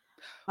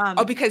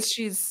 Oh, Um,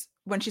 because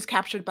when she's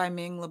captured by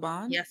Ming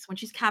Laban yes, when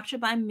she's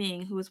captured by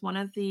Ming, who is one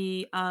of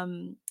the,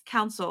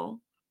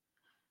 council,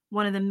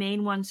 one of the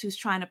main ones who's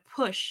trying to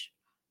push,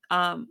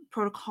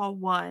 Protocol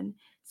 1,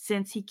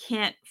 since he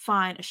can't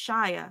find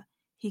Ashaya,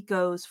 he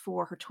goes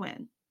for her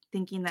twin,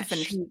 thinking to that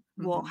finish. she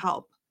will Mhm.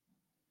 help,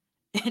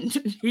 and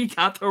he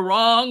got the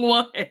wrong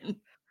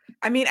one.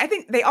 I mean, I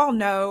think they all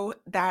know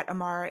that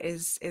Amara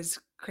is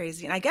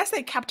crazy, and I guess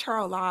they kept her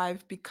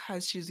alive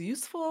because she's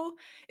useful.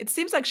 It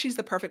seems like she's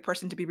the perfect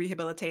person to be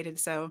rehabilitated,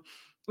 so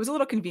it was a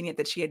little convenient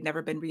that she had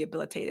never been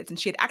rehabilitated, and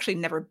she had actually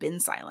never been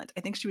silent.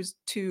 I think she was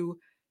too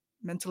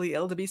mentally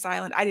ill to be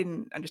silent. I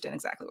didn't understand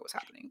exactly what was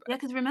happening, Yeah, but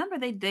because remember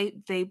they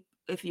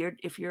if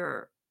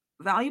you're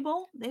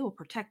valuable, they will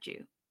protect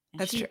you, and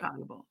that's she's true.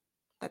 valuable.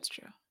 That's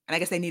true. And I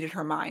guess they needed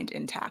her mind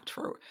intact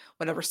for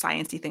whatever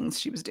sciencey things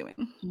she was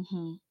doing.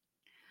 Mhm.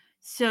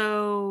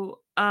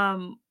 So,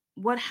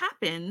 what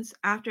happens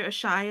after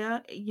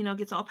Ashaya,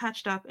 gets all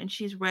patched up and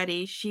she's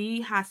ready,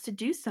 she has to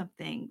do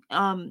something,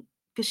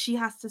 because she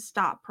has to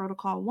stop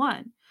Protocol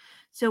 1.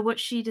 So what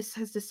she just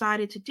has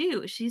decided to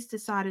do is she's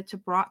decided to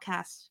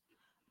broadcast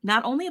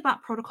not only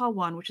about Protocol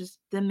 1, which is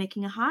them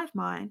making a hive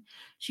mind,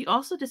 she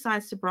also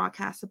decides to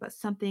broadcast about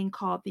something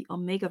called the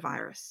Omega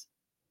virus.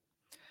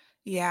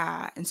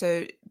 Yeah, and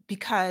so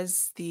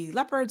because the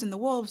leopards and the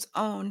wolves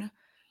own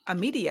a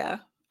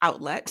media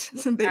outlet,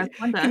 so As they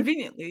one does.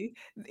 conveniently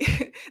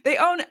they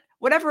own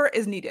whatever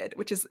is needed,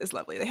 which is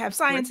lovely. They have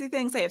Right. sciencey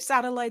things, they have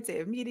satellites, they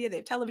have media, they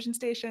have television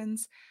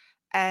stations,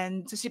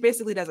 and so she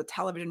basically does a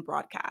television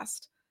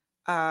broadcast,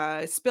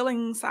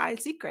 spilling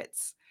side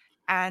secrets.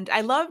 And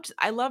I loved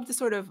the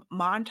sort of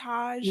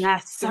montage,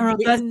 Yes, the I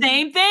wrote the written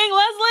same thing,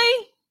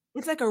 Leslie.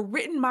 it's like a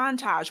written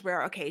montage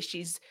where, okay,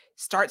 she's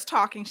starts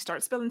talking, she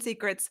starts spilling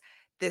secrets.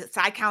 The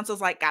side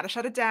council's like, gotta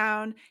shut it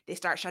down. They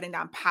start shutting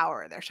down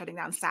power. They're shutting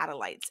down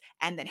satellites.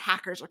 And then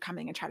hackers are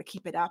coming and try to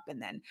keep it up.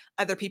 And then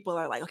other people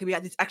are like, okay, we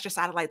got these extra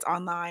satellites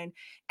online.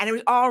 And it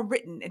was all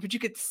written, but you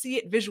could see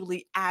it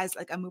visually as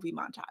like a movie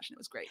montage. And it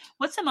was great.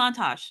 What's a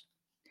montage?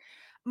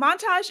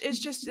 Montage is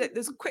just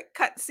those quick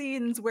cut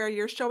scenes where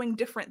you're showing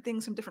different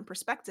things from different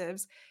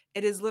perspectives.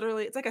 It is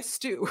literally, it's like a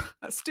stew,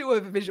 a stew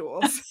of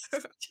A visuals.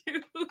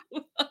 stew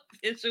of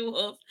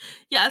visuals.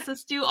 Yeah, it's a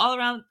stew all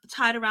around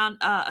tied around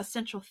a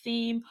central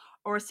theme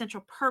or a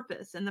central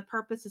purpose, and the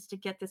purpose is to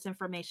get this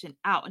information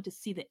out and to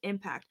see the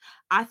impact.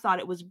 I thought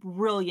it was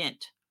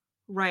brilliant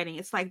writing.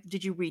 It's like,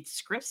 did you read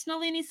scripts,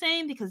 Nalini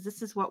saying? Because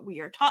this is what we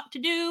are taught to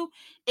do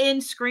in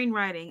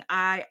screenwriting.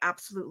 I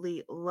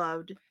absolutely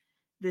loved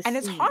this And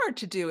it's scene. hard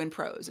to do in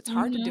prose. It's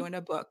hard to do Mhm. in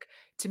a book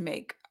to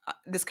make,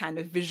 this kind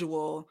of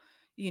visual,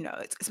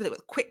 it's especially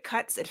with quick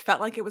cuts. It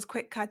felt like it was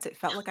quick cuts. It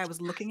felt like I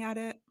was looking at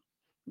it.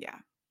 Yeah,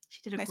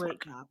 She did a nice great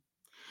work. job.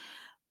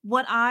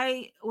 What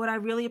I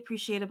really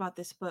appreciate about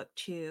this book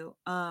too,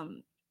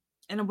 and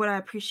what I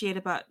appreciate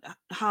about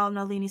how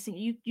Nalini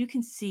Singh, you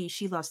can see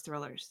she loves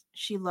thrillers.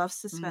 She loves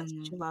suspense.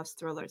 She Mm, loves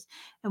thrillers.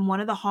 And one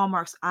of the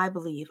hallmarks, I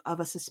believe, of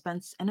a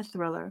suspense and a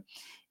thriller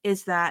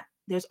is that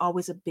there's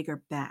always a bigger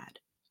bad.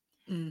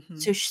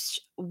 mhm, So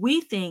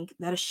we think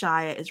that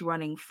Ashaya is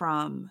running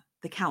from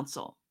the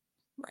council,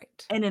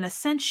 right. and in a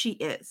sense, she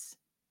is.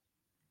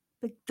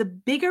 But the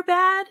bigger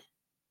bad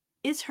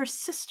is her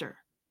sister.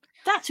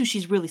 That's who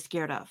she's really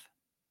scared of.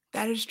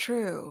 That is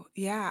true.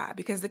 Yeah,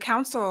 because the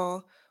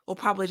council will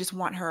probably just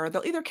want her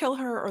they'll either kill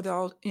her or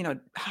they'll,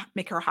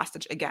 make her a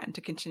hostage again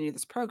to continue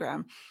this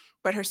program.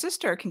 But her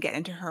sister can get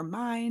into her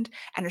mind,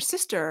 and her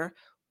sister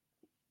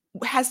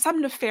has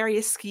some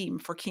nefarious scheme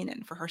for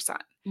Keenan, for her son,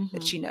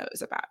 that Mhm. she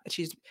knows about.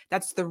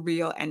 That's the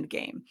real end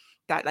game.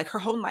 That like her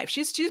whole life,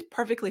 she's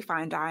perfectly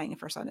fine dying if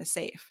her son is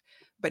safe,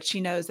 but she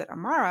knows that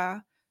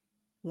Amara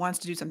wants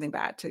to do something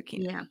bad to Yeah,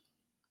 Keenan.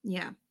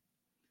 yeah.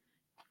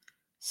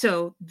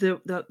 So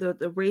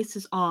the race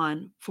is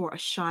on for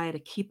Ashaya to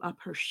keep up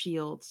her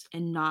shields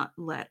and not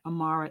let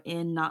Amara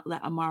in, not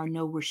let Amara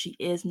know where she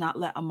is, not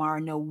let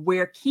Amara know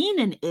where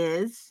Keenan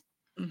is,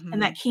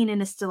 and that Mhm.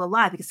 Keenan is still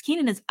alive because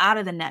Keenan is out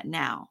of the net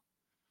now.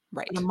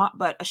 Right.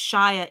 But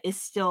Ashaya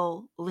is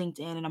still linked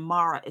in and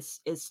Amara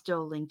is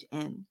still linked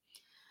in.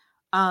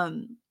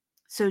 Um,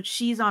 so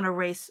she's on a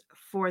race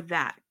for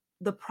that.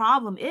 The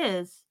problem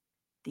is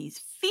these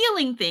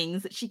feeling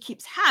things that she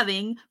keeps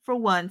having for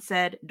one,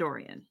 said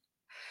Dorian.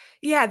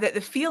 Yeah, the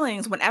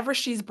feelings whenever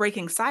she's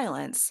breaking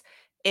silence,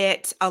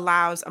 it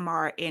allows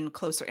Amara in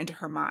closer into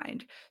her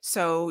mind.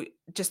 So,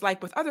 just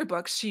like with other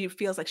books, she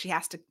feels like she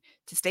has to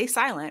stay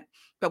silent,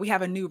 but we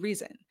have a new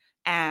reason.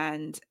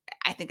 And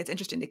I think it's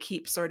interesting to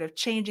keep sort of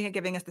changing it,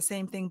 giving us the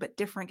same thing but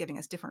different, giving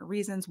us different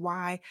reasons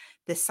why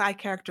this side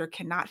character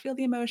cannot feel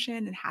the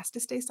emotion and has to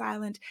stay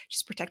silent.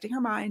 She's protecting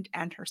her mind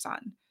and her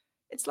son.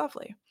 It's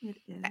lovely. It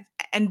is.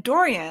 And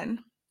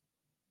Dorian,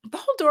 the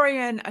whole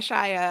Dorian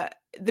Ashaya,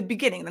 the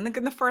beginning, then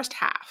in the first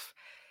half,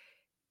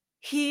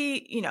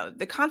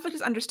 the conflict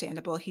is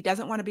understandable. He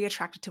doesn't want to be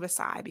attracted to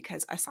Asai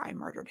because Asai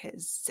murdered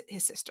his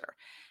sister.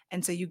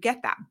 And so you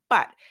get that.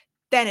 But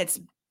then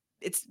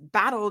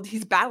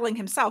he's battling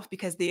himself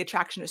because the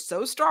attraction is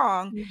so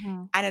strong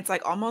Mhm. and it's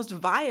like almost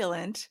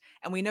violent.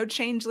 And we know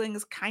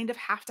changelings kind of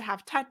have to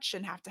have touch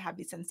and have to have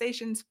these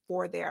sensations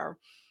for their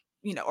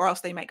or else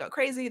they might go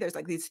crazy. There's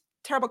like these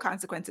terrible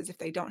consequences if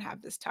they don't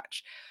have this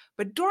touch.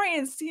 But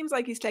Dorian seems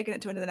like he's taken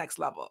it to the next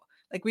level.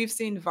 Like we've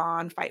seen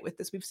Vaughn fight with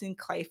this, we've seen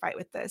Clay fight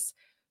with this.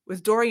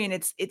 With Dorian,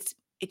 it's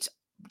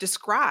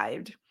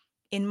described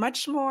in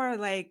much more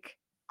like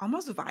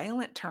almost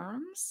violent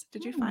terms.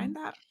 Did you Hmm. find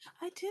that?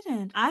 I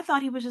didn't. I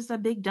thought he was just a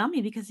big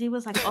dummy because he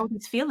was like, "Oh,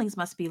 these feelings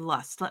must be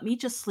lust. Let me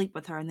just sleep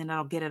with her and then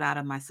I'll get it out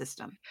of my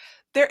system."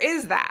 There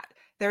is that.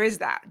 There is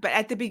that. But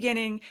at the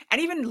beginning, and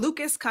even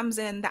Lucas comes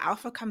in, the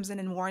alpha comes in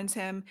and warns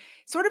him.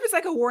 Sort of it's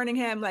like a warning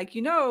him, like,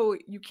 you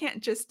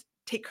can't just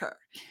take her.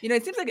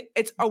 It seems like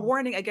it's a Mhm.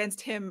 warning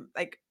against him,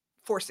 like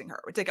forcing her.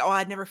 It's like, oh,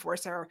 I'd never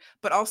force her.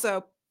 But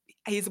also,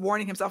 he's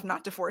warning himself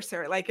not to force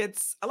her. Like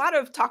it's a lot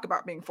of talk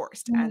about being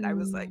forced. And I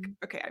was like, Mm.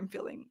 okay, I'm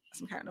feeling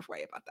some kind of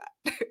way about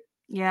that.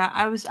 Yeah,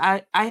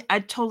 I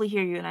totally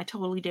hear you and I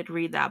totally did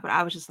read that, but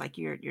I was just like,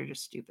 "You're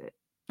just stupid."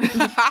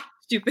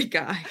 Stupid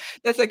guy.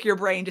 That's like your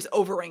brain just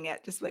overing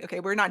it. Just like, okay,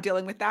 we're not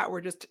dealing with that.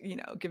 We're just,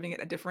 giving it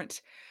a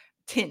different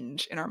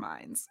tinge in our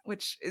minds,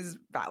 which is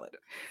valid.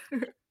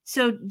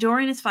 So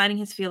Dorian is fighting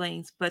his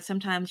feelings, but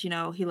sometimes, he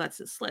lets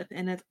it slip.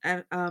 And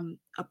at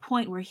a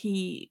point where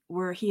he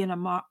and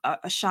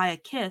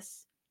Ashaya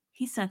kiss,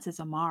 he senses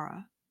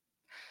Amara.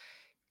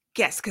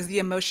 Yes, because the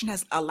emotion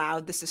has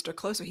allowed the sister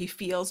closer. He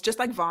feels just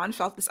like Vaughn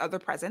felt this other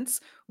presence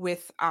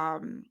with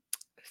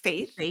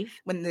Faith Faith.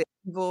 when the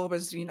evil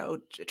was,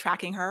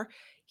 tracking her.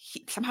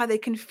 Somehow they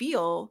can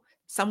feel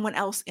someone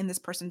else in this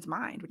person's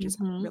mind, which is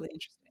Mhm. really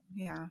interesting.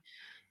 Yeah.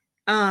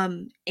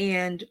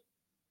 And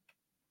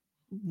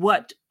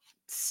what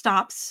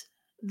stops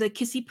the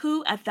kissy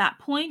poo at that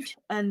point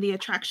and the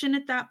attraction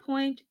at that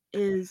point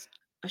is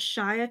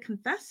Ashaya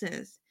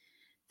confesses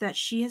that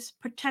she has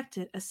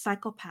protected a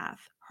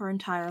psychopath her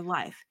entire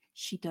life.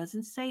 She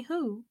doesn't say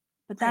who,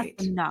 but that's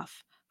Right.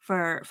 enough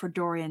for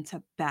Dorian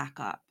to back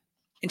up.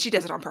 And she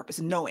does it on purpose,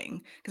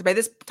 knowing because by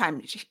this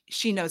time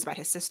she knows about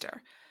his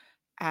sister,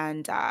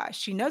 and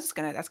she knows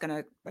that's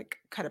gonna like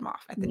cut him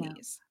off at the Yeah.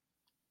 knees.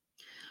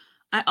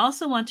 I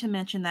also want to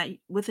mention that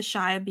with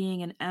Ashaya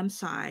being an M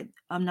side,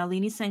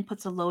 Nalini Singh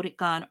puts a loaded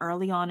gun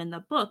early on in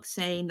the book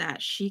saying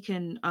that she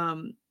can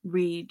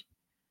read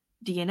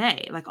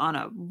DNA, like, on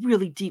a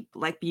really deep,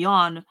 like,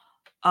 beyond,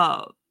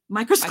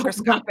 microscope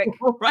Microscopic.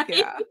 level, right?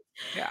 Yeah.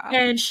 Yeah.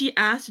 And she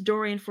asked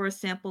Dorian for a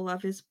sample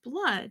of his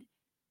blood,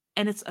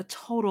 and it's a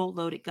total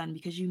loaded gun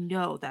because you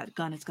know that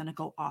gun is gonna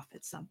go off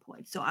at some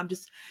point. So I'm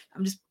just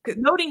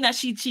noting that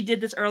she did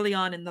this early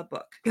on in the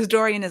book. Because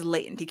Dorian is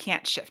latent. He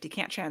can't shift. He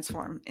can't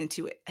transform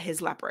into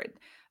his leopard.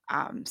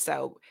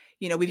 So,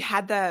 we've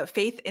had the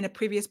Faith in a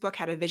previous book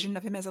had a vision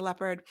of him as a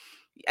leopard.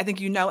 I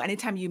think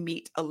anytime you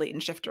meet a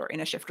latent shifter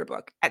in a shifter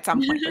book, at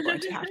some point they're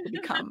going to have to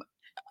become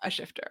a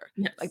shifter.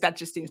 Like Yes. that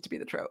just seems to be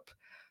the trope.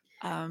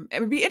 It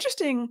would be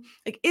interesting.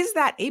 Like, is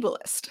that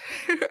ableist?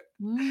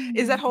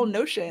 Is that whole Mm.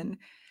 notion?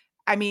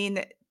 I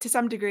mean, to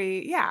some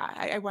degree, yeah.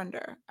 I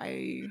wonder.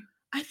 I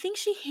think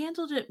she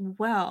handled it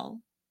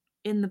well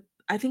in the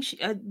I think she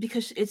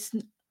because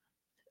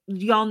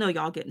y'all know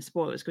y'all getting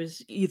spoilers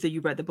because either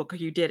you read the book or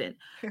you didn't.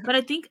 But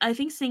I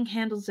think Singh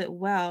handles it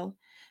well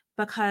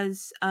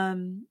because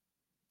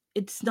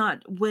it's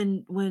not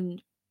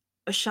when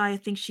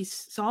Ashaya thinks she's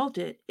solved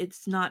it,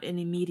 it's not an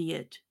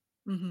immediate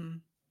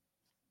Mhm.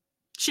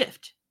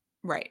 shift,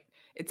 Right.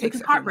 It which takes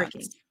is a few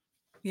heartbreaking. months.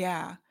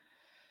 Yeah.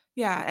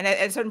 Yeah, and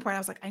at a certain point, I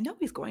was like, "I know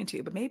he's going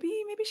to, but maybe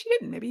she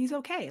didn't. Maybe he's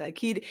okay." Like,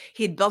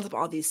 he'd built up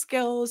all these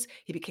skills.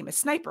 He became a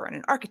sniper and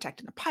an architect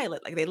and a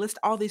pilot. Like, they list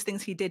all these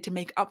things he did to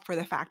make up for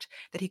the fact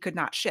that he could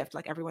not shift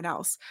like everyone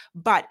else.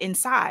 But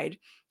inside,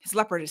 his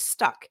leopard is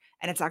stuck,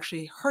 and it's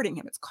actually hurting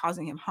him. It's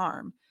causing him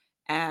harm.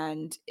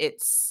 And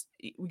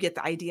we get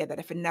the idea that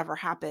if it never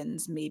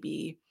happens,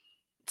 maybe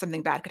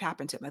something bad could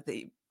happen to him. Like,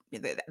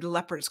 the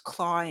leopard is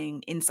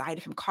clawing inside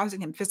of him, causing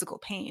him physical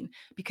pain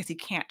because he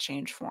can't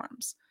change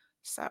forms.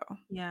 So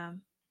Yeah.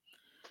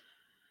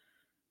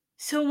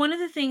 So one of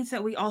the things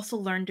that we also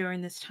learned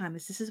during this time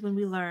is this is when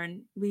we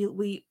learn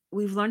we've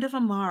learned of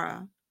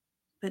Amara,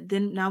 but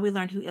then now we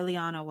learned who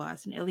Ileana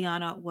was, and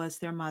Ileana was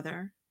their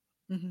mother.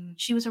 mhm.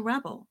 She was a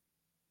rebel,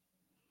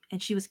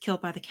 and she was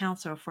killed by the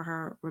council for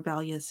her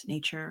rebellious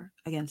nature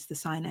against the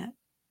Signet.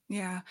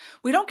 Yeah.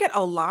 We don't get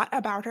a lot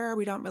about her,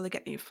 we don't really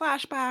get any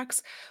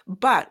flashbacks,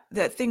 but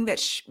the thing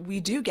that we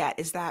do get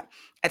is that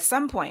at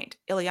some point,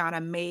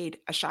 Ileana made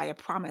Ashaya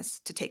promise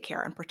to take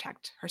care and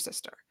protect her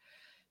sister,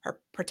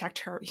 protect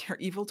her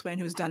evil twin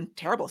who's done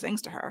terrible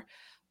things to her,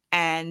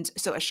 and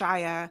so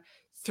Ashaya,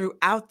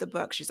 throughout the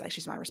book, she's like,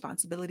 "She's my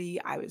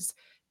responsibility, I was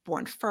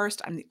born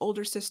first, I'm the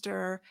older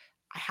sister,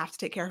 I have to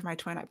take care of my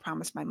twin, I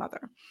promised my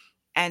mother."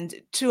 And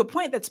to a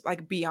point that's,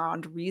 like,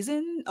 beyond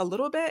reason a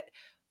little bit,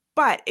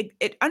 but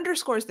it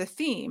underscores the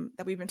theme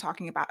that we've been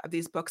talking about of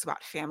these books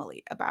about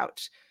family,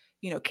 about,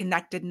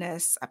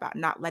 connectedness, about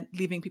not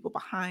leaving people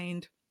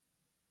behind.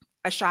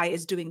 Ashai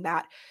is doing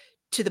that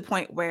to the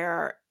point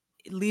where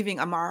leaving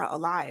Amara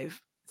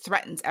alive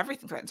threatens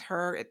everything, threatens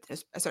her. At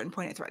a certain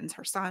point, it threatens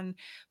her son,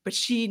 but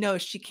she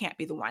knows she can't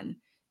be the one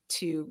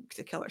to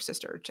kill her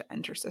sister, to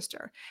end her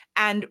sister.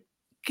 And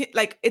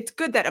like, it's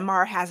good that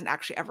Amara hasn't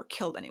actually ever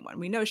killed anyone.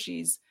 We know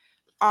she's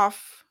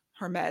off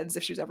her meds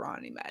if she was ever on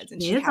any meds,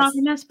 and She she is has.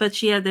 honest, but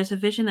there's a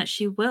vision that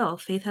she will.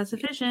 Faith has a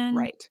Yeah, vision.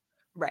 right,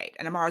 right,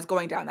 and Amara's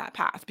going down that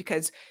path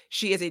because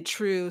she is a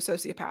true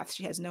sociopath.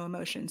 She has no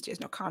emotions, she has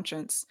no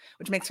conscience,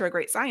 which makes her a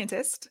great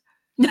scientist,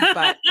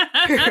 but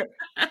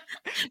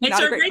Makes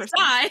not her a a great great person.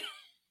 spy.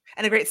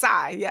 And a great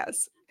sigh,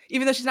 yes.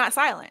 Even though she's not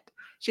silent.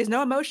 She has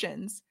no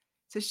emotions,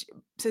 so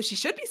she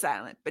should be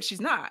silent, but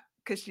she's not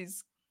because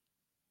she's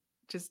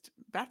just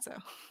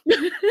Batso.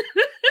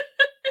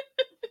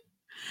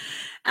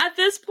 At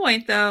this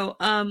point, though,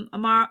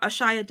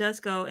 Ashaya does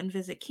go and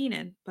visit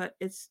Keenan, but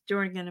it's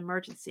during an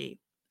emergency.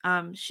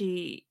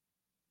 She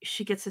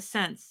gets a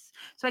sense.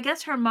 So I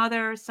guess her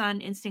mother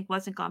son instinct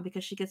wasn't gone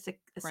because she gets a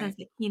sense Right.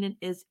 that Keenan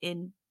is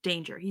in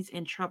danger. He's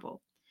in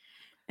trouble,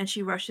 and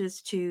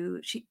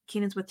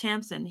Keenan's with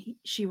Tamsin.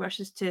 She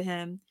rushes to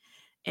him,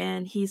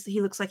 and he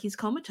looks like he's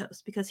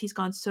comatose because he's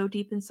gone so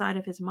deep inside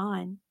of his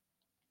mind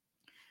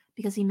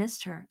because he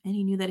missed her and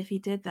he knew that if he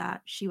did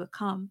that, she would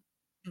come.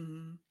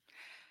 Mhm.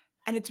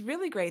 And it's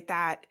really great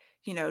that,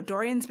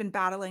 Dorian's been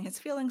battling his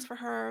feelings for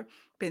her,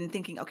 been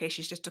thinking, okay,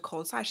 she's just a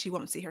cold side, she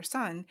won't see her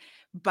son.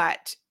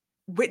 But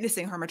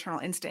witnessing her maternal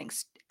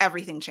instincts,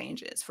 everything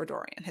changes for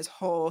Dorian. His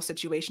whole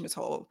situation, his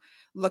whole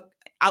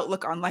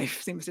outlook on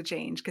life seems to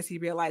change because he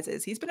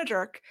realizes he's been a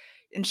jerk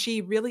and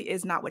she really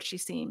is not what she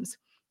seems.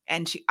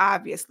 And she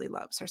obviously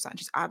loves her son.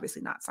 She's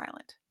obviously not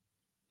silent.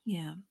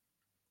 Yeah.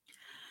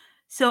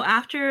 So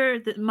after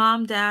the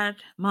mom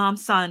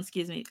son,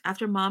 excuse me,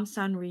 after mom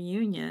son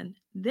reunion,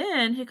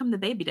 then here come the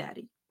baby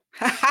daddy.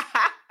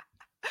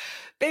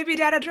 Baby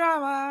data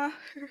drama.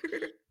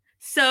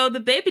 So the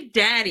baby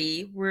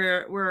daddy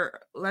we're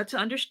led to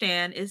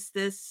understand is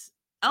this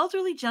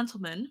elderly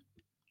gentleman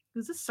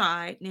who's a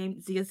side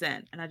named Zia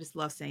Zen, and I just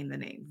love saying the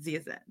name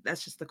Zia Zen.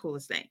 That's just the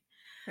coolest thing.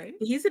 Right?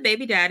 But he's a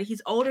baby daddy.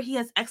 He's older. He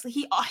has excellent.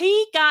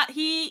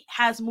 He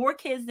has more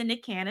kids than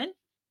Nick Cannon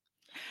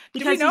Do we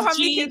because know his how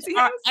many genes kids he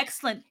are has?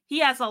 excellent. He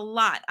has a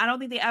lot. I don't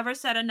think they ever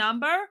said a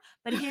number,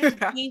 but his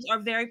genes are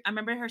very. I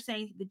remember her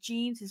saying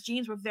his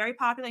genes were very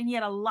popular, and he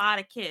had a lot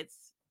of kids.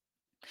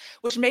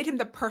 Which made him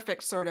the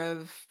perfect sort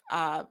of,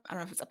 I don't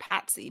know if it's a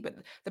patsy, but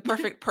the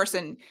perfect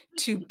person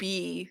to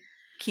be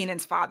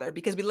Keenan's father,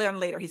 because we learn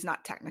later he's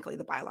not technically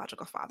the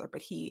biological father, but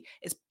he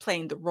is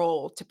playing the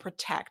role to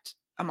protect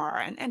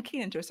Amara and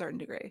Keenan to a certain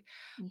degree.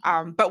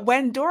 Mhm. But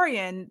when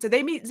so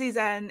they meet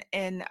Zizen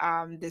in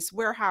this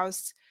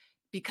warehouse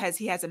because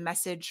he has a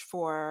message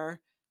for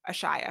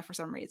Ashaya for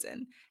some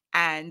reason.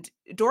 And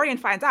Dorian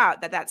finds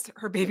out that that's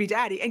her baby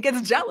daddy and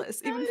gets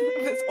jealous, even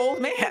from this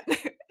old man.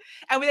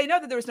 And they know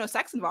that there was no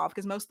sex involved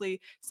because mostly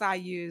Psy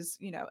use,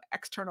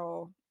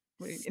 external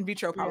in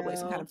vitro, probably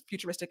some kind Still, of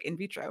futuristic in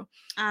vitro.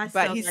 I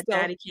But still he's got still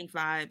Daddy King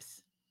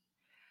vibes.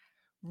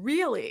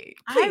 really,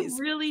 I please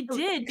really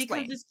did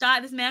because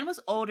explain. this man was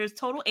older, it's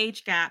total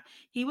age gap.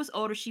 He was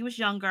older, she was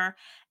younger,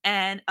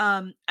 and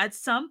at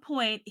some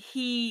point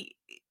she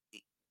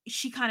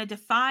kind of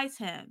defies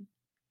him,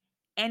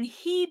 and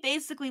he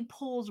basically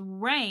pulls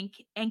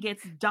rank and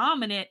gets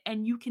dominant,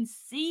 and you can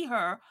see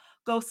her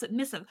go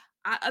submissive.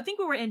 I think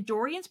we were in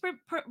Dorian's Yes.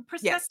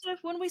 perspective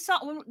when we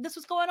saw when this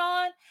was going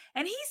on,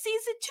 and he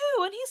sees it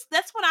too. And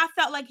that's when I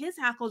felt like his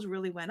hackles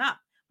really went up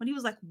when he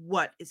was like,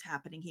 "What is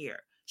happening here?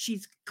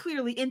 She's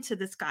clearly into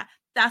this guy."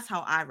 That's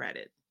how I read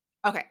it.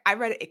 Okay, I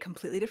read it a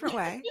completely different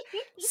way.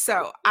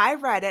 So, I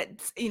read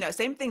it,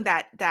 same thing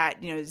that,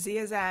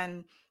 Zia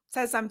Zen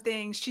says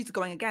something, she's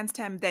going against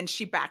him, then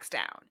she backs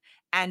down.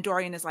 And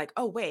Dorian is like,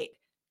 "Oh, wait,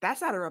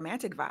 that's not a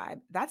romantic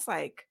vibe. That's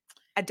like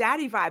a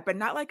daddy vibe, but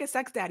not like a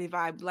sex daddy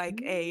vibe,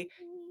 like a."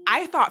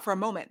 I Mm. thought for a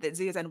moment that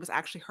Zia Zen was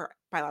actually her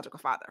biological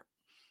father.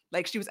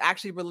 Like, she was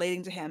actually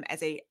relating to him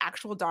as a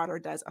actual daughter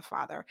does a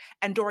father,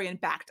 and Dorian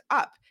backed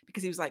up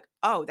because he was like,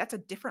 "Oh, that's a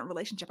different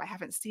relationship. I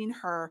haven't seen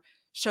her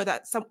show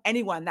that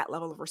anyone that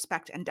level of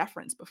respect and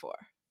deference before."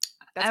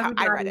 That's how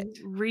I read Everybody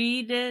it.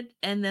 read it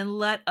and then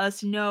let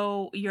us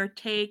know your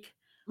take.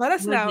 Let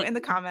us Was know it in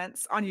the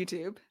comments on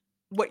YouTube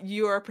what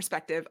your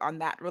perspective on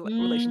that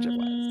relationship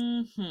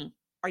was. Mhm.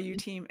 Are you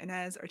team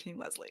Inez or team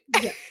Leslie?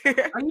 Yeah.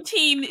 Are you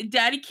team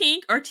daddy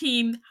kink or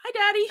team, "Hi,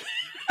 daddy?"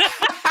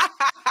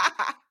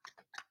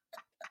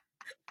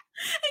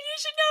 And you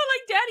should know,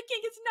 like, daddy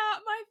kink is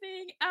not my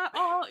thing at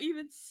all,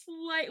 even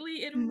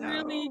slightly. It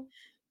really No.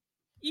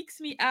 ekes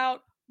me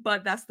out,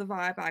 but that's the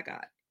vibe I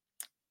got.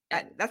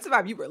 And That's the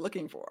vibe you were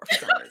looking for I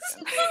some was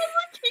reason. not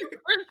looking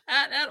for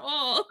that at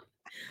all,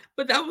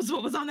 but that was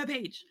what was on the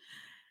page.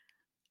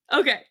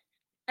 Okay.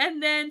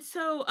 And then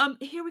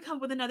here we come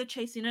with another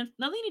chase scene, and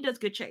Nalini does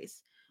good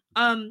chase.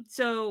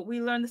 So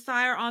we learn the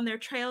sire on their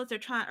trails. They're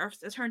trying, or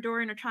as her and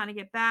Dorian are trying to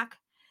get back.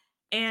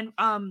 And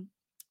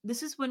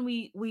this is when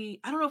we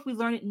I don't know if we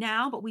learn it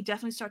now, but we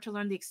definitely start to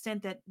learn the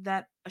extent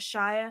that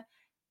Ashaya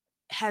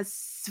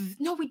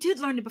no, we did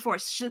learn it before.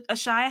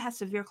 Ashaya has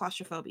severe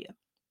claustrophobia.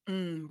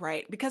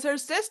 Right, because her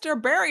sister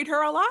buried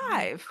her Oh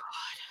alive.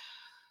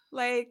 god.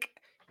 Like,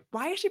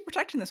 why is she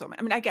protecting this woman?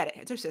 I mean, I get it.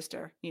 It's her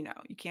sister, you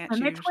can't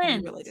And they're choose who you're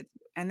twins. related to.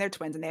 And they're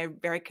twins and they're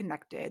very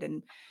connected.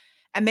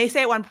 And they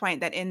say at one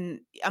point that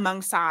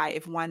among Psy,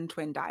 if one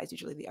twin dies,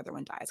 usually the other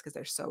one dies because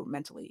they're so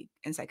mentally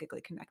and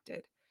psychically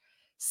connected.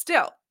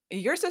 Still,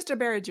 your sister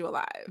buried you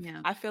alive.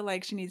 Yeah. I feel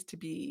like she needs to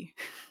be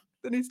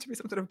there needs to be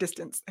some sort of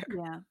distance there.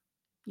 Yeah.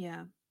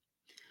 Yeah.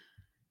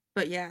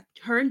 But yeah,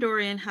 her and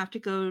Dorian have to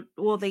go,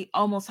 well, they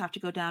almost have to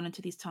go down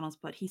into these tunnels,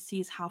 but he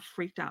sees how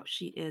freaked out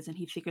she is and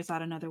he figures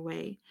out another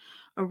way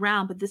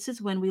around. But this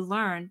is when we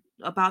learn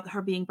about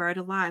her being buried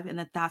alive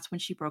and that's when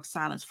she broke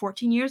silence.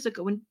 14 years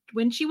ago,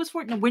 when she was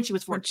 14, no, when she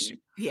was When 14,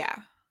 she yeah,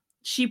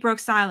 she broke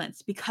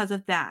silence because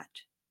of that.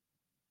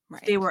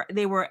 right. They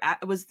were at,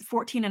 it was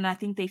 14 and I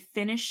think they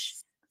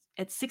finished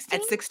at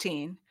 16. At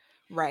 16,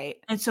 right.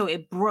 And so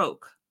it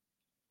broke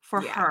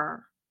for Yeah.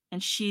 her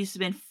and she's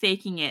been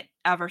faking it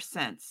ever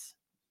since.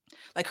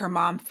 Like, her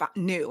mom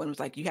knew and was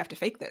like, "You have to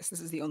fake this.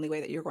 This is the only way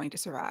that you're going to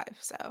survive."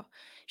 So,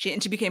 she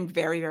became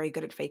very, very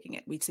good at faking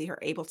it. We'd see her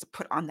able to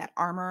put on that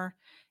armor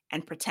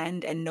and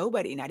pretend, and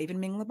nobody, not even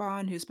Ming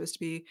Laban, who's supposed to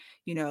be,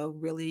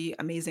 really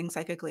amazing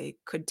psychically,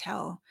 could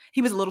tell.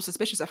 He was a little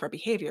suspicious of her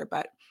behavior,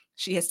 but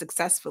she has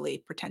successfully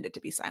pretended to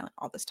be silent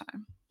all this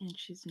time. And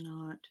she's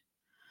not.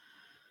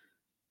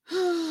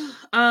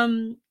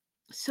 um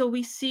so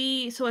we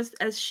see, so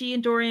as she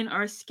and Dorian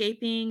are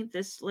escaping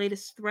this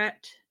latest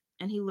threat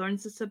and he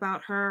learns this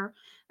about her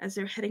as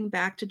they're heading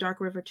back to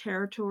Dark River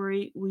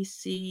territory, we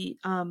see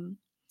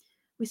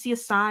a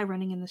Psy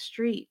running in the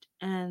street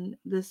and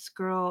this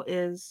girl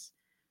is,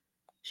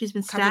 she's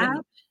been Covered stabbed,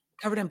 in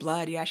covered in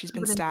blood, yeah, she's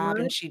been covered in stabbed,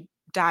 blood. and she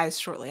dies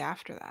shortly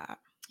after that.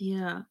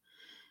 Yeah.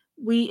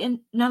 We and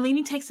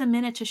Nalini takes a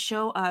minute to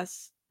show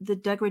us the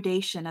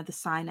degradation of the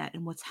Signet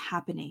and what's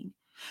happening.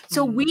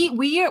 So Mm.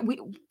 we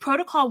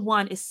protocol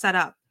 1 is set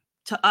up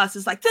to us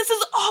is like, this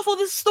is awful.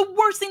 This is the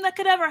worst thing that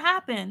could ever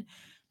happen.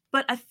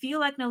 But I feel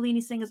like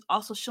Nalini Singh is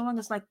also showing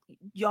us like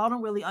y'all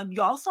don't really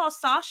y'all saw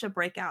Sasha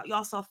break out,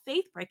 y'all saw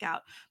Faith break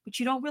out, but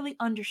you don't really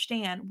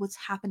understand what's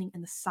happening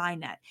in the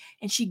Signet.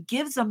 And she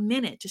gives a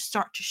minute to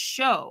start to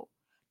show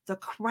the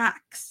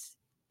cracks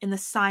in the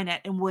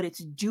Signet and what it's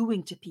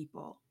doing to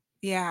people.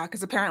 Yeah,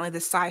 because apparently the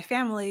Psy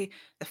family,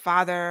 the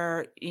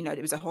father,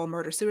 it was a whole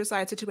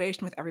murder-suicide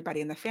situation with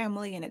everybody in the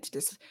family, and it's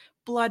this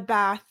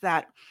bloodbath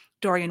that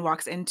Dorian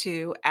walks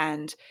into,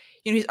 and,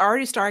 he's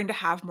already starting to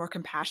have more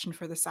compassion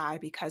for the Psy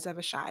because of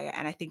Ashaya,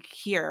 and I think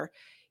here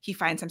he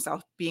finds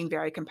himself being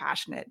very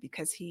compassionate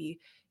because he's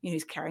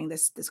carrying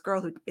this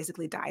girl who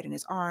basically died in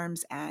his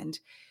arms, and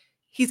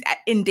he's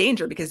in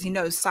danger because he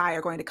knows Psy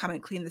are going to come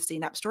and clean the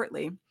scene up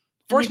shortly. And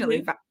they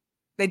Fortunately, do.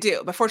 they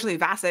do, but fortunately,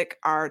 Vasek,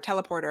 our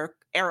teleporter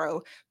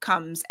Arrow,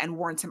 comes and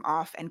warns him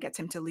off and gets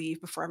him to leave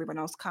before everyone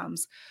else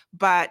comes.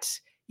 But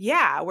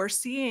yeah, we're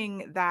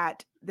seeing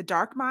that the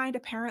Dark Mind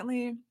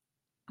apparently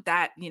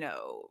that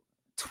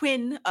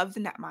twin of the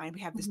net mind.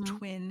 We have this Mhm.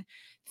 twin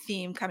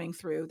theme coming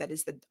through that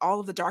is all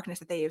of the darkness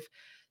that they've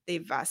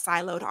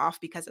siloed off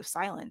because of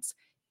silence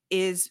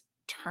is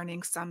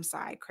turning some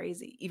side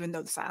crazy, even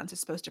though the silence is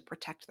supposed to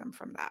protect them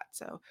from that.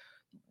 So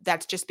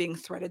that's just being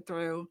threaded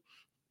through.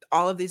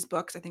 all of these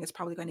books, I think it's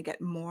probably going to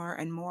get more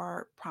and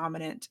more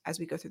prominent as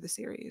we go through the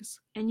series.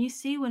 And you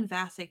see when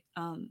Vasek,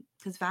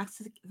 because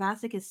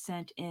Vasek is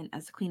sent in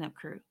as a cleanup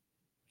crew,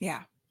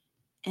 Yeah.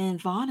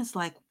 and Vaughn is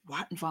like,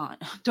 "What, Vaughn?"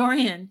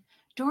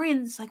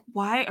 Dorian's like,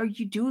 "Why are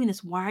you doing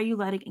this? Why are you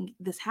letting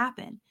this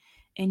happen?"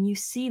 And you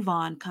see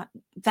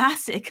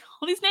Vasek,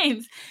 all these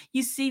names.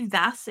 You see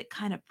Vasek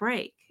kind of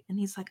break, and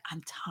he's like,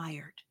 "I'm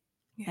tired.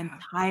 I'm Yeah.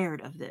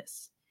 tired of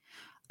this."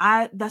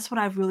 I That's what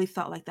I really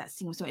felt like that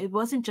scene was doing. It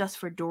wasn't just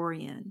for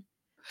Dorian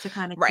to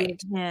kind of give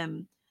Right.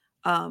 him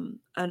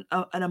an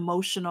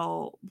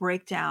emotional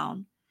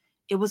breakdown.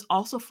 It was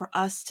also for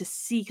us to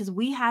see because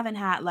we haven't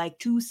had like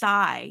two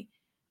Psy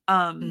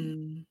um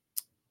Mm.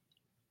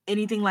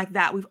 anything like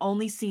that. We've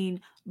only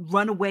seen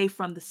run away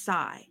from the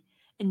Psy.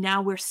 And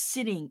now we're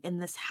sitting in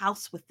this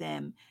house with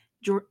them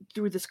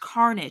through this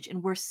carnage,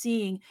 and we're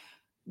seeing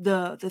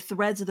the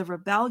threads of the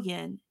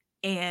rebellion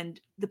and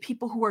the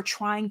people who are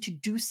trying to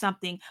do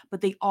something,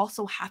 but they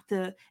also have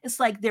to, it's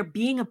like they're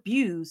being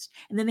abused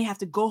and then they have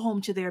to go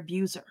home to their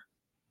abuser.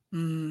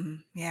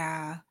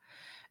 Yeah.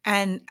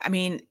 And I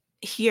mean,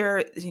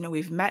 here,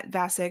 we've met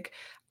Vasek,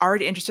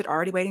 already interested,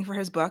 already waiting for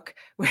his book,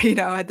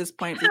 at this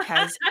point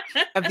because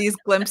of these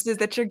glimpses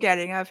that you're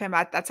getting of him.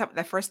 That's how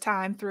the first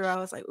time through, I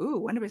was like, "Ooh,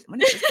 when is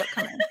this book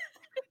coming?"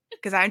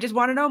 'Cause I just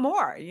wanna know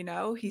more,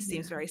 He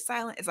seems Yeah. very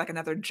silent. It's like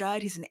another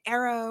Judd. He's an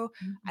arrow.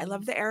 I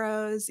love Mhm. the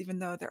arrows, even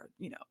though they're,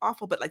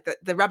 awful, but, like,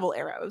 the rebel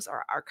arrows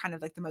are kind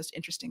of, like, the most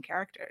interesting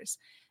characters.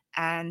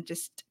 And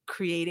just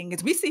creating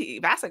 'cause we see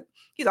Vasek,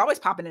 he's always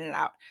popping in and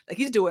out. Like,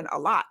 he's doing a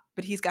lot,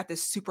 but he's got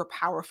this super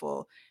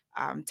powerful,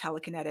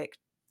 telekinetic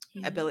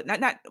Yeah. ability,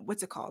 not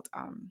what's it called?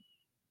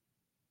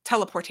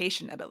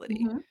 Teleportation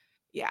ability. Mhm.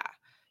 Yeah,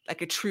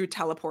 like a true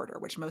teleporter,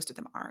 which most of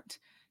them aren't.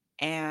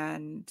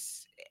 And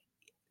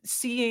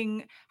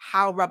seeing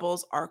how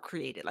rebels are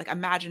created. Like,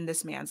 imagine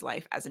this man's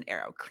life as an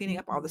arrow, cleaning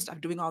up all this Mhm.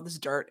 stuff, doing all this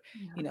dirt,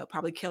 Yeah.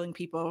 probably killing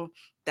people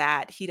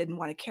that he didn't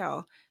want to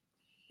kill.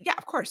 Yeah,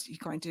 of course, he's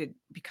going to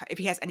if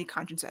he has any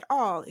conscience at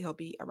all, he'll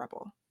be a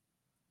rebel.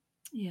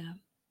 Yeah.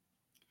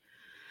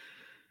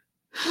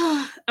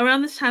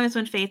 Around this time is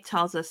when Faith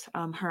tells us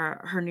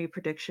her new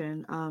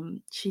prediction.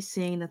 She's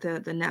seeing that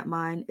the net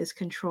mind is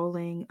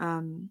controlling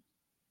The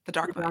the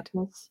dark mind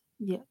darkness.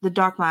 Yeah, the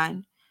dark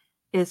mind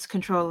is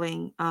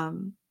controlling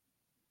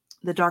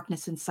the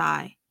darkness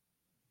inside.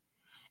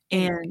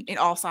 And in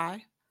all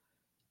psi.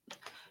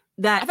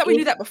 I that thought we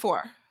knew if that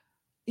before.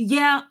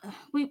 yeah,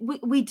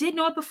 we did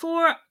know it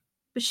before,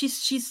 but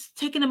she's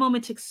taken a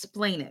moment to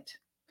explain it.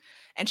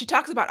 And she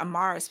talks about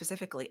Amara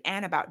specifically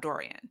and about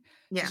Dorian.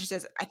 So Yeah. she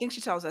says, I think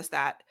she tells us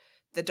that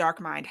the dark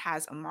mind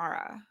has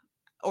Amara,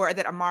 or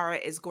that Amara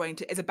is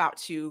about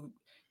to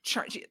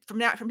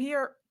from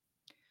here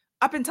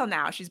up until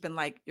now, she's been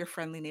like your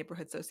friendly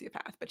neighborhood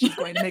sociopath, but she's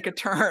going to make a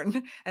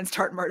turn and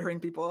start murdering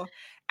people.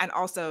 And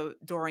also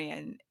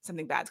Dorian,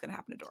 something bad's gonna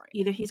happen to Dorian.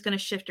 Either he's gonna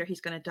shift or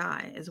he's gonna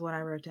die, is what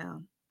I wrote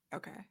down.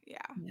 Okay, yeah.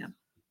 Yeah.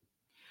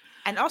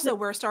 And But also,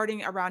 we're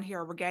starting around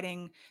here, we're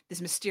getting this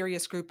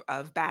mysterious group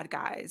of bad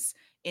guys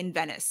in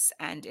Venice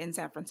and in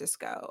San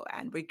Francisco,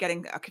 and we're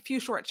getting a few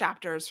short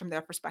chapters from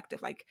their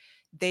perspective. Like,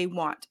 they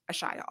want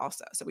Ashaya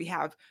also. So we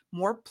have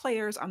more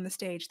players on the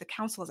stage. The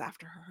council is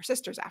after her, her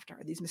sister's after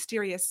her. These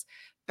mysterious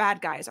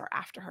bad guys are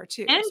after her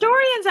too. and So,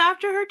 Dorian's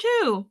after her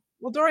too.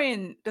 well,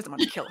 Dorian doesn't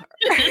want to kill her.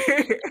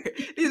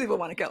 These people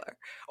want to kill her.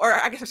 Or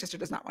I guess her sister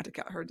does not want to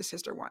kill her. The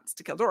sister wants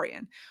to kill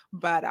Dorian.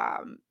 But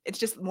it's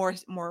just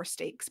more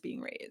stakes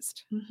being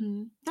raised.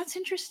 That's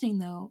interesting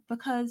though,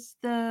 because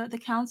the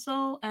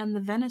council and the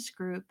Venice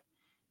group,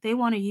 they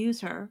wanna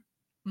use her.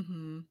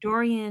 Mhm.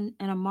 Dorian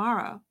and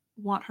Amara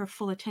want her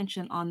full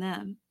attention on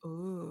them.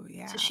 Ooh, So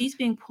yeah. she's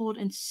being pulled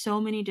in so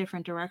many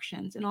different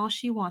directions, and all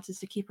she wants is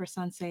to keep her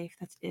son safe,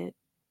 that's it.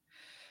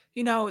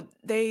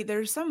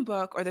 There's some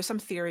book or there's some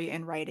theory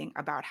in writing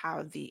about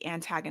how the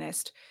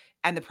antagonist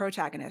and the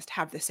protagonist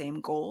have the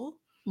same goal.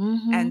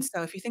 And Mhm,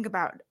 so if you think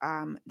about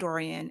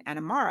Dorian and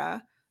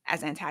Amara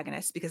as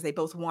antagonists, because they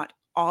both want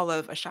all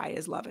of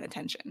Ashaya's love and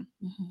attention,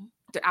 mhm.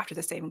 they're after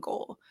the same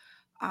goal.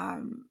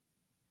 Um,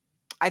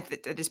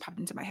 that just popped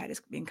into my head as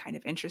being kind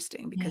of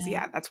interesting because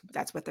Yeah, yeah,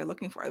 that's what they're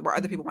looking for. Where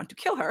other mhm, people want to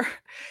kill her,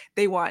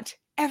 they want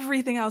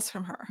everything else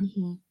from her.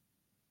 mhm.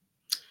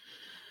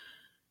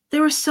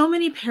 There were so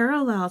many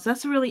parallels.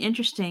 That's really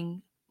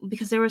interesting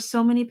because there were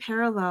so many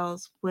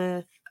parallels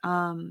with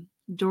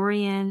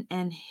Dorian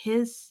and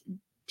his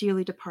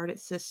dearly departed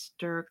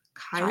sister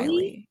Kylie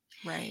Kylie,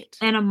 right?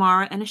 and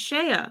Amara and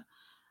Ashea.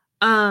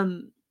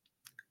 Um,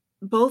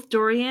 Both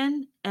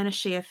Dorian and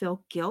Ashea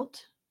feel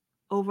guilt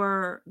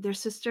over their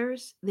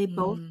sisters. They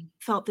both Mm.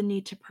 felt the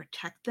need to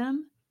protect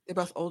them. They're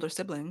both older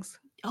siblings.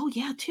 Oh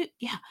yeah, too.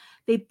 Yeah,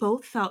 they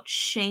both felt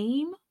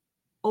shame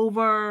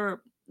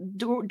over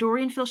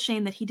Dorian feels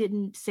shame that he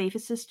didn't save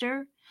his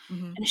sister,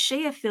 Mhm. and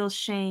Shea feels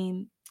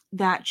shame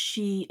that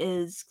she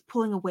is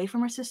pulling away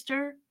from her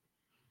sister.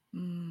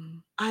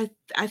 Mm.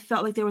 I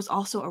felt like there was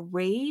also a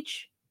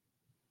rage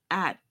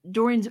at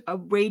Dorian's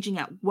raging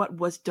at what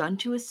was done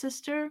to his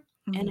sister,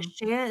 and Mhm.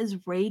 Ashaya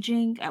is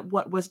raging at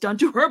what was done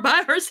to her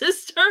by her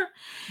sister.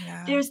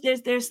 Yeah. There's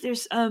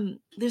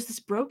this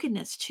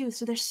brokenness too,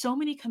 so there's so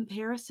many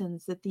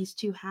comparisons that these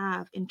 2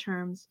 have in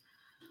terms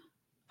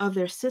of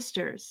their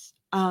sisters,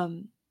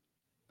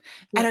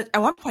 And that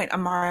at one point,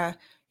 Amara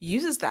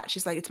uses that.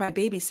 She's like, "It's my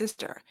baby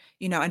sister,"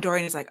 and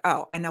Dorian is like,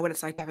 "Oh, I know what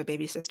it's like to have a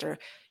baby sister,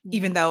 yeah,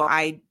 even though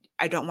I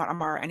don't want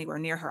Amara anywhere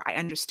near her. I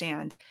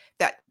understand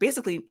that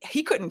basically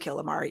he couldn't kill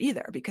Amara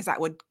either because that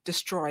would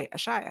destroy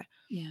Ashaya."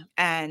 yeah,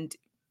 And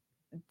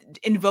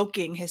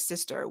invoking his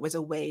sister was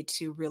a way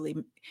to really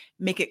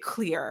make it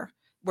clear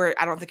where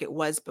I don't think it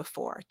was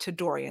before to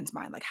Dorian's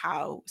mind, like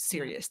how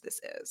yeah, serious this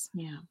is.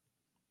 yeah.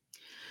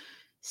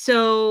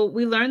 So,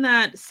 we learned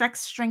that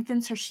sex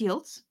strengthens her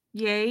shields.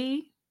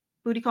 Yay,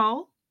 booty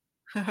call.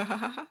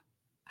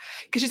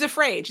 Because she's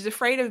afraid. She's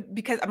afraid of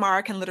because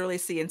Amara can literally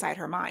see inside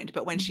her mind.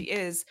 But when she Mhm,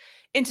 is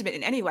intimate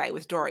in any way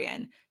with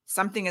Dorian,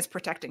 something is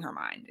protecting her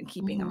mind and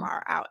keeping mhm,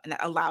 Amara out. And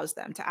that allows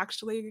them to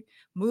actually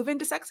move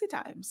into sexy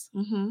times.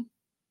 mhm.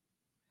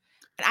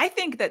 And I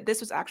think that this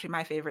was actually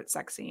my favorite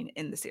sex scene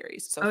in the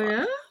series so Oh, far.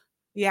 yeah?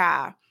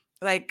 Yeah,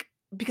 like,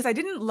 because I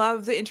didn't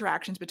love the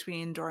interactions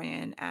between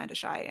Dorian and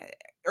Ashai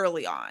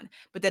early on,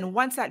 but then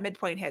once that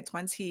midpoint hits,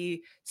 once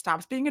he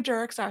stops being a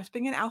jerk, stops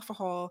being an alpha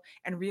hole,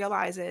 and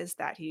realizes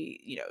that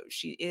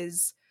she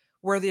is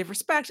worthy of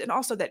respect, and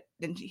also that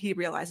then he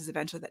realizes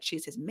eventually that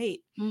she's his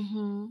mate.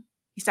 Mhm.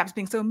 He stops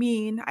being so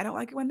mean. I don't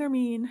like it when they're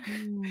mean.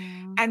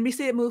 Aw. And we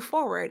see it move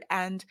forward,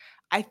 and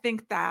I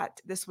think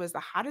that this was the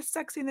hottest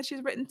sex scene that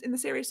she's written in the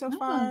series so Oh,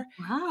 far,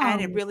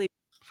 and it wow. really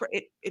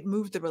it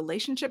moved the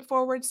relationship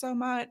forward so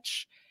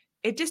much.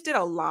 It just did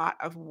a lot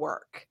of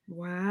work,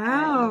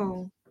 and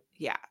Wow.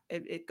 yeah,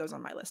 it goes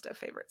on my list of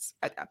favorites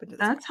up into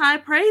this point. That's high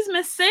praise,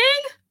 Miss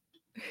Singh.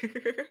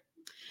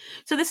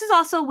 So this is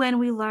also when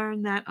we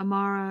learn that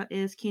Amara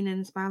is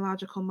Keenan's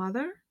biological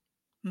mother,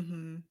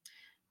 Mhm.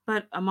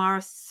 but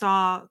Amara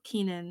saw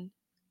Keenan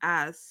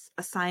as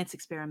a science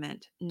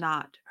experiment,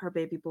 not her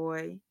baby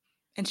boy.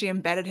 And she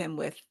embedded him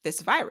with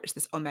this virus,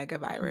 this Omega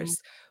Mhm,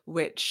 virus,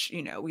 which,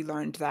 we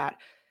learned that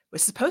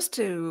was supposed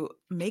to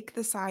make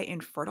the Psy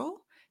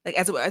infertile, like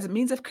as a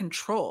means of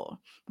control.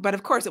 But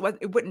of course,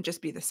 it wouldn't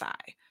just be the Psy.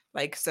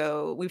 Like,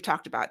 so we've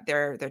talked about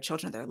their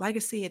children, their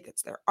legacy,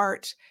 it's their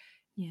art.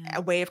 yeah.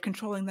 A way of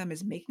controlling them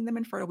is making them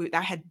infertile.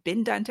 That had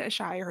been done to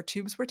Ashaya. Her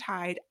tubes were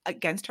tied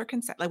against her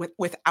consent, like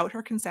without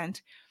her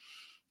consent.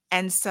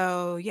 And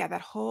so, yeah,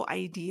 that whole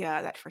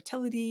idea that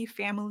fertility,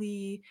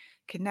 family,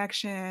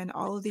 connection,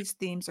 all of these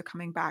themes are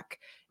coming back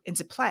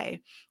into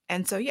play.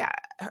 And so, yeah,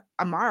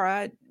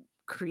 Amara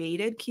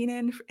created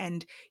Keenan,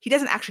 and he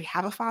doesn't actually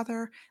have a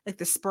father. Like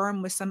the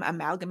sperm was some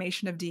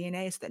amalgamation of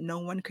DNA so that no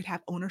one could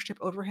have ownership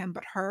over him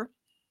but her,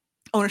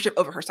 ownership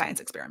over her science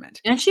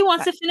experiment. And she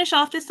wants But to finish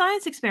off this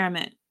science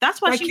experiment.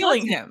 That's why by she wants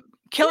killing it. him,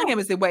 killing Yeah, him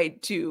is the way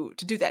to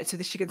do that so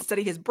that she can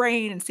study his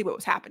brain and see what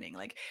was happening.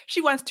 Like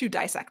she wants to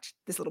dissect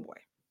this little boy,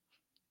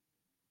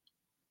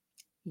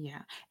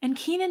 yeah. And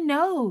Keenan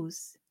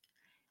knows.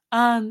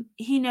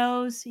 He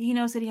knows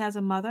that he has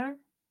a mother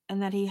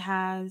and that he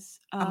has,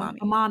 a a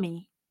mommy.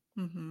 mommy.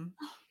 Mhm.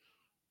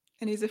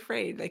 And he's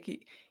afraid, like,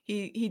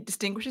 he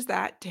distinguishes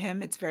that. To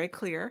him, it's very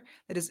clear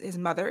that his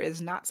mother is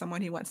not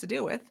someone he wants to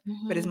deal with,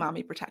 but his Mhm.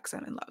 mommy protects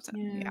him and loves him,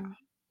 yeah. Yeah.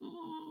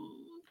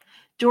 Mm.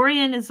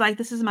 Dorian is like,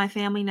 "This is my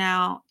family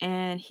now,"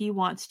 and he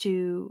wants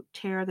to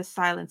tear the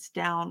silence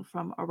down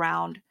from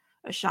around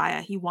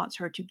Ashaya. He wants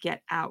her to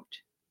get out.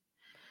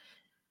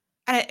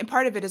 And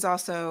part of it is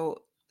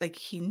also, like,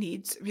 he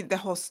needs I mean, the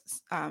whole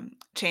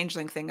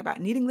changeling thing about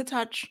needing the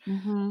touch,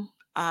 Mhm.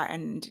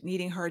 and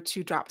needing her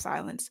to drop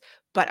silence,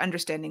 but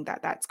understanding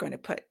that that's going to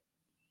put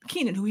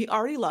Keenan, who he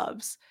already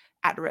loves,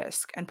 at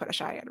risk and put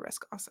Ashaya at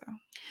risk also.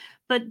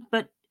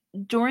 But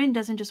Dorian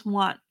doesn't just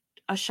want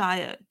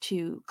Ashaya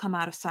to come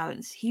out of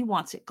silence. He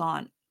wants it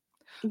gone.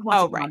 He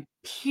wants Oh, it right. gone,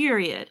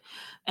 period.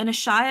 And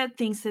Ashaya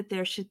thinks that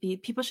there should be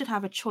people should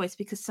have a choice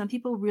because some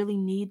people really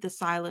need the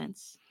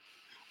silence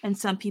and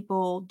some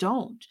people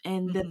don't,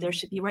 and that there Mhm.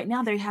 should be right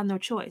now they have no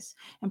choice.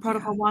 And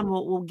Yeah. Protocol 1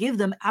 will give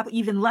them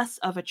even less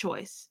of a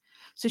choice.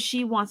 So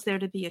she wants there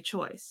to be a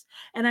choice.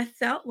 And I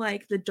felt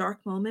like the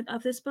dark moment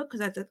of this book,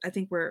 because I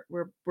think we're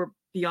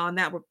beyond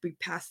that, we're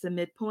past the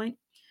midpoint.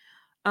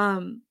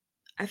 Um,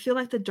 I feel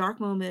like the dark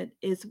moment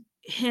is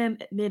him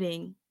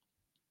admitting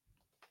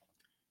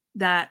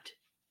that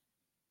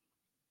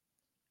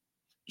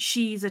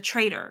she's a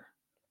traitor.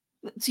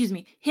 Excuse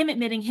me, him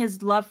admitting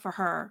his love for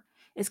her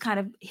is kind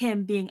of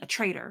him being a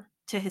traitor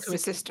to his To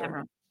his sister's sister.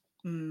 memory.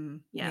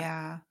 Yeah.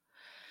 Yeah.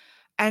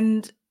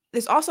 And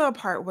there's also a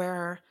part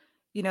where,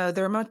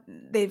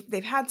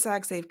 they've had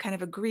sex, they've kind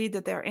of agreed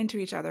that they're into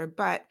each other,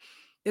 but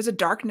there's a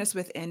darkness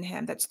within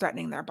him that's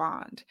threatening their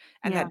bond.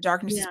 And Yeah. that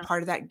darkness is Yeah.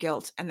 part of that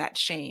guilt and that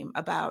shame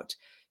about,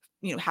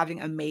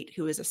 having a mate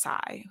who is a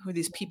Psy, who are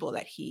these people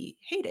that he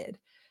hated.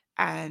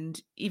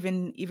 And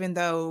even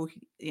though,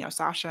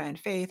 Sasha and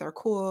Faith are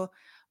cool,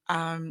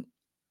 um,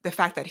 the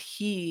fact that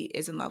he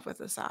is in love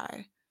with a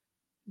Psy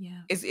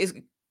Yeah. is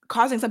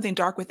causing something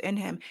dark within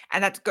him,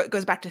 and that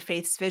goes back to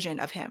Faith's vision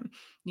of him,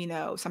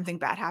 something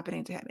bad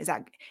happening to him. Is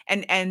that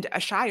and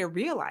Ashaya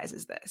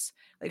realizes this.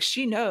 Like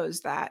she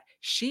knows that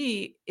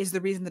she is the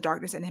reason the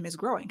darkness in him is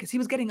growing because he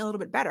was getting a little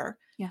bit better,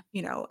 Yeah.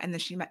 and then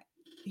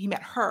he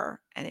met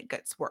her and it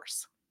gets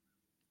worse.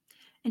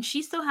 And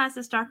she still has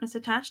this darkness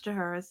attached to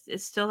her.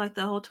 It's still like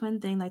the whole twin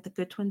thing, like the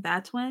good twin,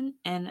 bad twin.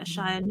 And Mhm.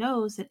 Ashaya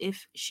knows that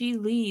if she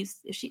leaves,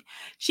 if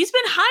she's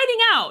been hiding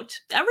out.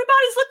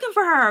 Everybody's looking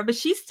for her, but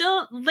she's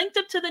still linked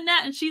up to the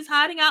net and she's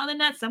hiding out in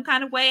the net some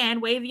kind of way,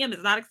 hand waving him.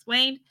 It's not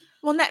explained.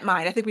 Well, net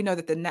mind. I think we know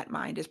that the net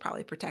mind is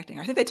probably protecting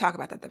her. I think they talk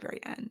about that at the very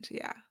end.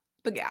 Yeah.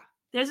 But yeah,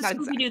 There's a not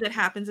Scooby Doo that exactly.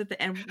 happens at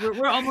the end.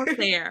 We're almost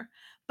there.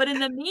 But in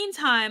the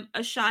meantime,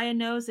 Ashaya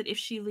knows that if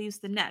she leaves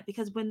the net,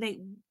 because when they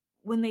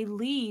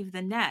leave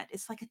the net,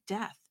 it's like a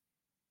death.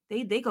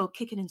 They go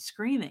kicking and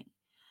screaming.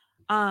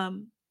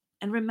 Um,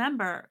 and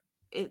remember,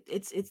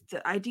 it's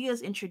the idea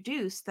is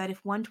introduced that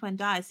if one twin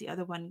dies, the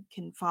other one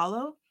can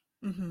follow.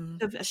 Mhm.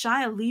 So if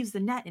Ashaya leaves the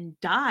net and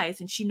dies,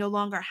 and she no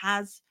longer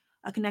has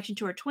a connection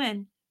to her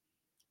twin,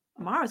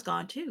 Amara's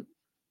gone too.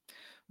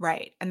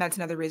 Right, and that's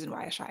another reason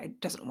why Ashai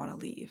doesn't wanna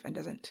leave and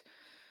doesn't,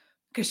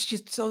 because she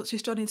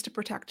still needs to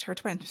protect her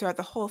twin. Throughout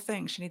the whole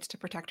thing, she needs to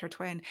protect her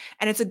twin,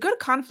 and it's a good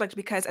conflict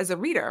because as a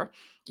reader,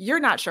 you're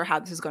not sure how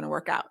this is gonna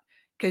work out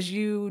because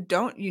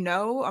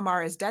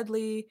Amara is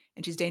deadly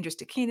and she's dangerous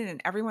to Keenan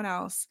and everyone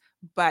else,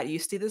 but you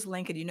see this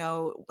link and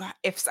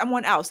if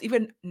someone else,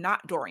 even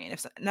not Dorian,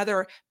 if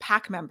another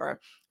pack member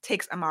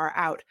takes Amara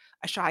out,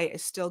 Ashai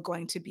is still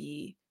going to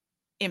be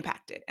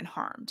impacted and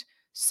harmed.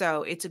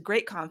 So it's a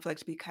great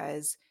conflict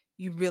because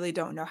you really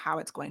don't know how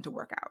it's going to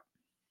work out.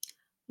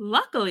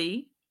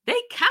 Luckily, they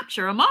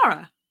capture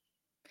Amara.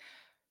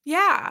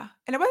 Yeah,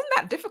 and it wasn't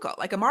that difficult.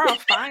 Like Amara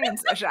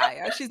finds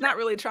Ashaya. She's not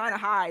really trying to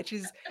hide.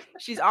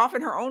 She's off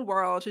in her own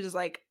world. She's just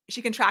like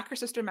she can track her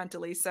sister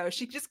mentally. So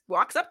she just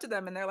walks up to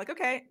them and they're like,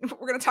 "Okay,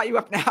 we're gonna tie you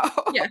up now."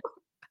 Yeah,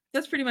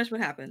 that's pretty much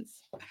what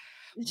happens.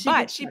 She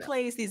But gets she cut up.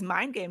 plays these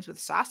mind games with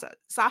Sasha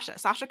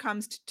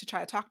comes to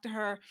try to talk to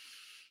her,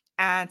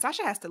 and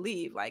Sasha has to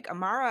leave. Like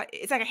Amara,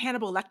 it's like a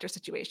Hannibal Lecter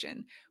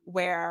situation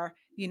where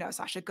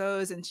Sasha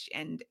goes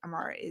and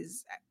Amara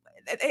is.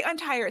 They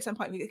untie her at some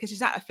point because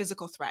she's not a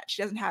physical threat.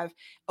 She doesn't have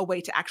a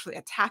way to actually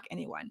attack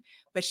anyone,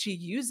 but she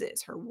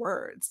uses her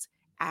words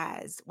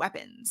as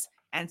weapons,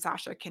 and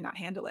Sasha cannot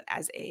handle it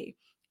as a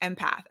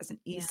empath, as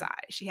an Yeah, Esai.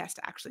 She has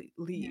to actually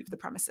yeah. leave the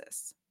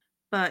premises.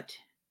 But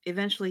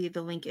eventually,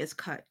 the link is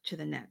cut to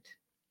the net.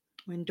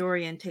 When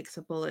Dorian takes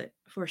a bullet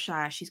for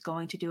Shia, she's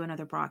going to do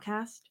another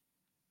broadcast,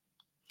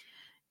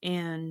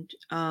 and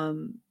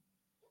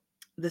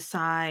the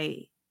Psy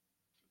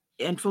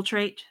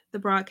infiltrate the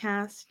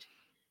broadcast,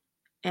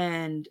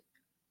 and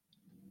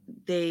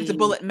It's a they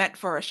bullet meant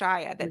for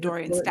Ashaya that there's a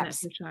Dorian bullet meant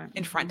steps for Shia.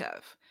 in front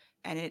of,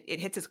 and it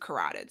hits his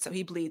carotid, so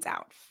he bleeds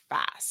out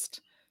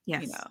fast, you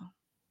Yes, know?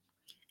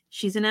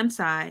 she's an M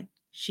Psy.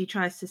 She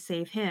tries to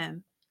save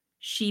him.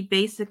 She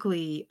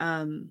basically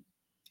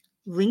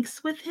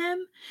links with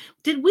him.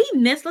 Did we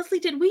miss, Leslie?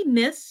 Did we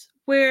miss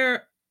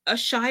where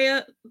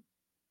Ashaya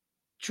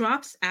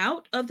drops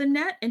out of the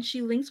net and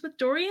she links with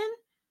Dorian?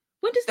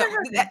 When does No, that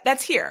happen?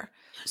 that's here.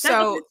 That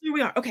okay, So, that's where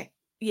we are. Okay.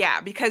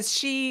 yeah, because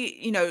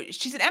she's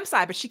an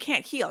MSI, but she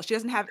can't heal. She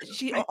doesn't have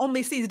she Right.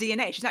 only sees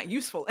DNA. She's not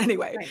useful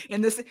anyway Right.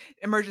 in this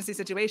emergency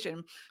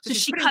situation. So So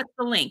she cuts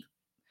the link.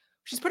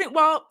 she's putting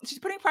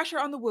pressure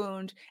on the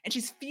wound and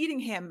she's feeding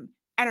him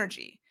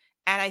energy.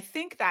 And I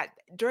think that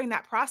during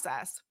that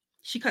process,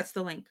 She cuts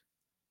the link.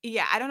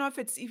 yeah, I don't know if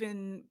it's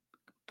even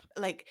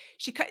like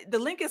the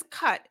link is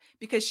cut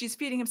because she's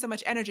feeding him so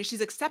much energy. She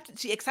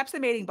accepts the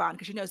mating bond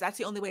because she knows that's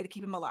the only way to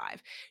keep him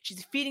alive.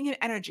 She's feeding him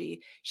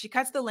energy. She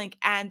cuts the link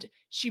and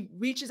she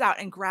reaches out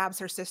and grabs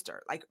her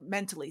sister, like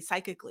mentally,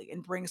 psychically,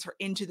 and brings her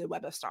into the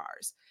web of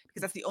stars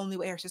because that's the only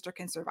way her sister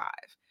can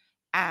survive.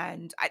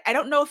 And I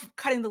don't know if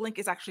cutting the link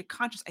is actually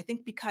conscious. I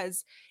think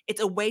because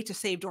it's a way to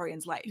save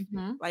Dorian's life.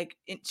 Mhm.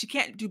 She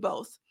can't do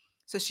both.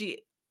 So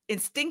she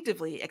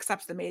instinctively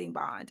accepts the mating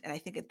bond, and I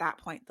think at that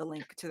point, the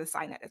link to the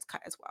signet is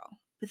cut as well.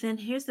 But then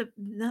here's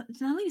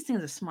Nalini Singh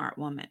is a smart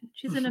woman.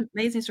 She's an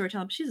amazing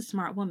storyteller, but she's a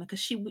smart woman because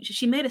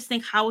she made us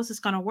think, how is this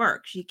going to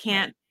work? She Right.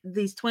 can't.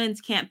 These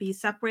twins can't be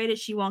separated.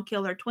 She won't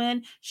kill her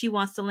twin. She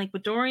wants to link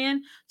with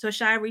Dorian. So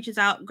Ashaya reaches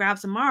out,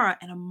 grabs Amara,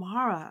 and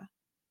Amara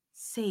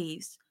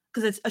saves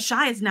because it's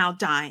Ashaya is now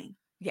dying.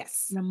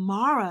 Yes. And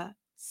Amara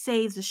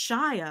saves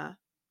Ashaya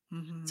so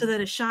Mhm.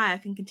 that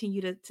Ashaya can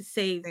continue to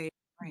save Save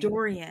Dorian.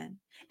 Dorian.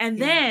 And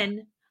Yeah.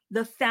 then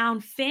the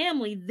found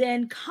family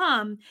then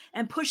come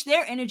and push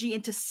their energy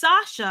into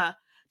Sasha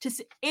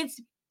it's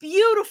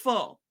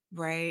beautiful.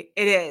 Right.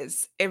 It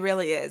is. It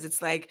really is.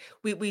 It's like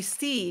we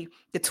see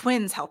the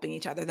twins helping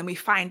each other, then we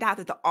find out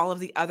that all of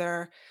the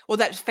other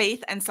that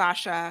Faith and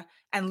Sasha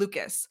and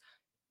Lucas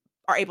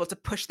are able to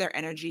push their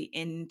energy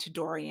into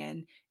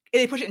Dorian.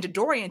 They push it into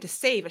Dorian to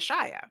save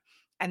Ashaya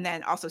and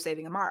then also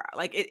saving Amara.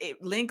 Like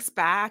it links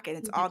back and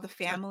it's They did all the such a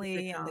good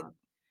family and job.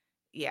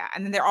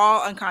 and then they're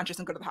all unconscious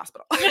and go to the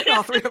hospital.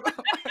 All three of them.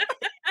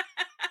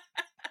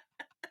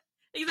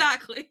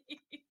 Exactly.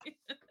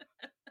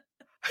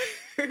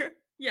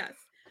 Yes.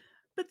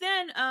 But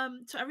then,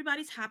 so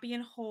everybody's happy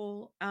and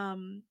whole,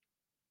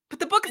 But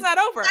the book's and not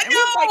over, I and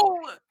we have, like,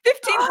 know!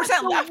 Oh, it's 15%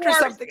 the left or worst.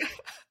 something.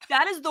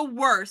 That is the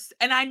worst,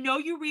 and I know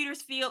you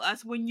readers feel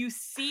us when you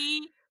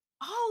see,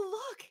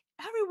 "Oh, look,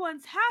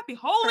 everyone's happy.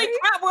 Holy Right?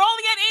 crap, we're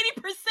only at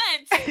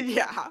 80%."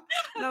 Yeah.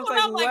 And I was And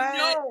like, I'm like,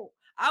 "What? "No,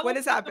 I What will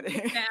is put the book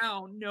happening?"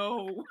 down,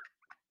 no."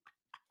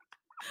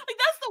 Like,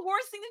 that's the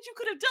worst thing that you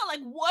could have done,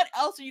 like, what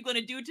else are you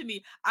gonna do to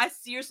me? I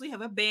seriously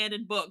have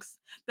abandoned books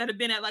that have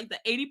been at, like, the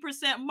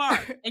 80%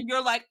 mark, and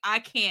you're like, "I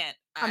can't,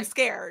 I'm I."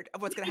 scared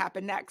of what's gonna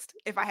happen next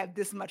if I have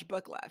this much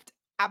book left.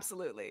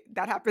 Absolutely.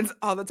 That happens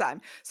all the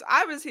time. So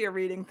I was here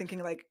reading thinking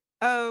like,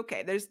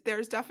 "Okay, there's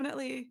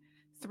definitely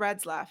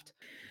threads left."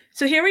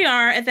 So here we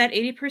are at that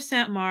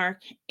 80%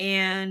 mark,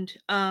 and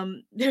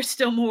there's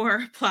still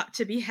more plot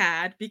to be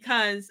had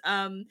because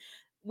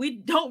we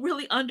don't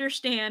really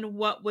understand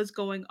what was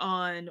going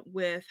on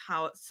with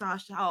how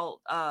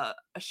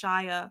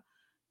Ashaya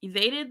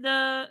evaded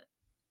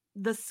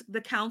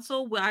the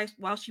council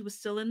while she was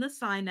still in the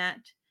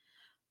Signet.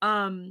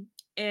 Um,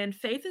 and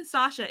Faith and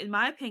Sasha, in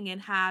my opinion,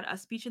 had a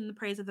speech in the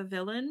praise of the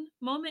villain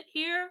moment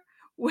here,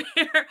 where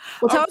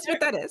Well, or tell us what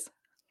that is.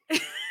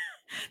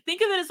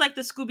 think of it as like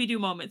the Scooby-Doo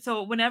moment.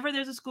 So whenever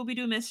there's a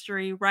Scooby-Doo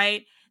mystery,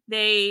 right?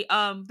 They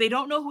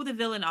don't know who the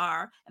villain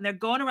are, and they're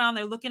going around,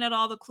 they're looking at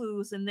all the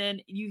clues, and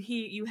then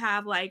you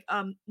have like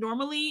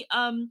normally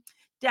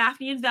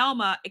Daphne and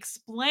Velma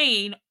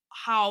explain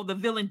how the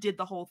villain did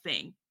the whole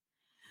thing.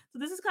 So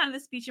this is kind of the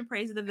speech and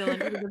praise of the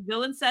villain. Either the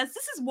villain says,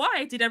 "This is why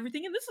I did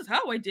everything, and this is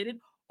how I did it,"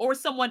 or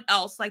someone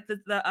else, like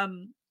the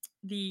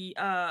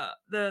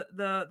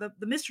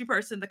mystery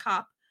person, the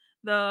cop,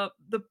 Or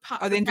the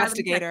the private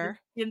detective, investigator.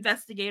 the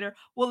investigator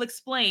will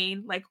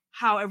explain like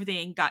how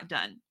everything got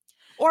done.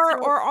 Or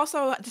So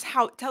also just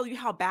how tell you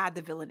how bad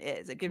the villain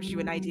is. It gives you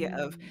an idea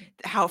of mm,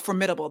 how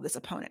formidable this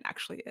opponent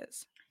actually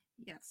is.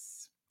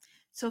 yes.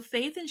 So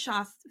Faith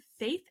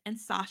and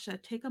Sasha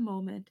take a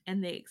moment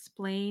and they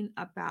explain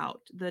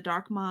about the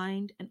dark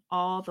mind and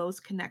all those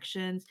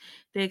connections.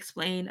 They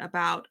explain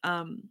about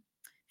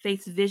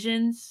Faith's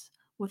visions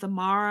with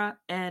Amara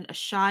and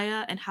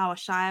Ashaya and how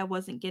Ashaya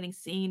wasn't getting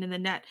seen in the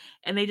net.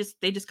 And they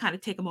just kind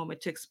of take a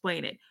moment to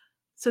explain it.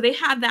 So they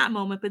have that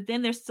moment, but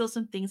then there's still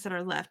some things that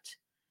are left,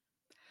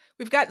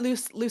 We've got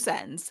loose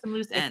ends some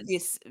loose with ends.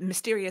 this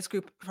mysterious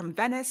group from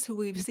Venice who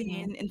we've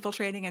Mhm, seen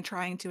infiltrating and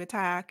trying to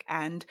attack,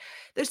 and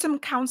there's some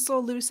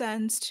council loose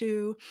ends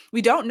too.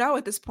 We don't know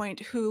at this point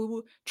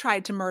who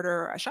tried to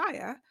murder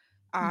Ashaya,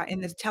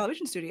 in the mhm,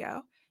 television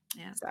studio.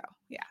 yeah. So,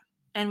 yeah,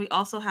 And we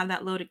also have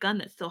that loaded gun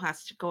that still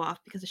has to go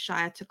off because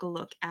Shia took a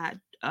look at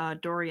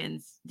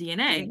Dorian's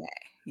DNA. DNA,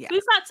 So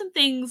we've yes. got some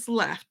things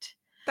left.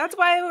 That's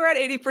why we're at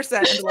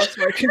 80% and the love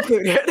story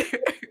concluded.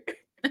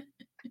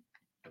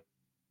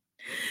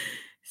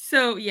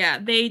 So yeah,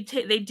 they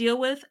deal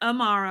with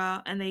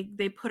Amara and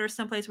they put her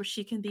someplace where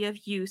she can be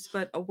of use,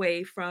 but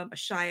away from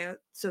Ashaya,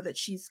 so that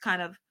she's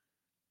kind of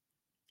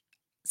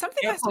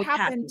Something air has to quotes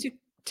happen happy.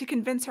 to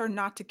convince her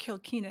not to kill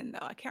Keenan, though.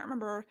 I can't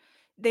remember.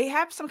 They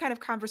have some kind of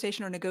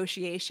conversation or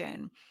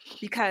negotiation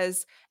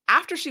because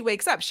after she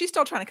wakes up, she's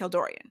still trying to kill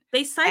Dorian.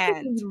 They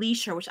And psychically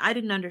leash her, which I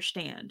didn't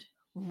understand.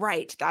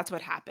 right, that's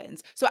what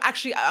happens. So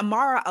actually,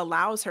 Amara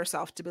allows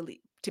herself to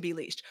be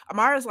leashed.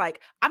 Amara's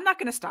like, I'm not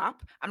going to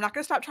stop. I'm not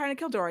going to stop trying to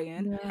kill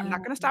Dorian. I'm Yeah.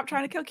 not going to stop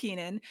trying to kill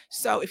Keenan.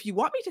 So if you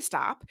want me to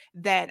stop,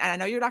 then, and I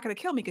know you're not going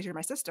to kill me because you're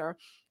my sister,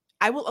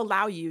 I will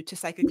allow you to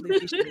psychically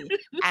leash me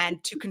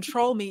and to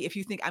control me if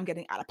you think I'm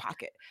getting out of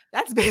pocket.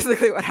 That's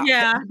basically what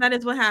Yeah, happened. that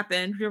is what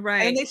happened. You're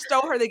And then right. they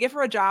stow her, they give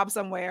her a job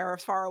somewhere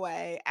far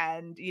away,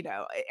 and,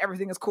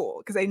 everything is cool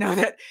because they know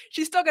that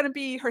she's still gonna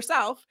be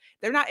herself.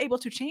 They're not able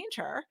to change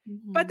her,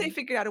 but they Mhm.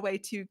 figured out a way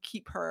to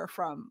keep her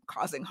from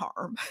causing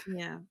harm.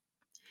 Yeah.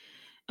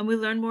 And we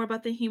learn more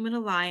about the Human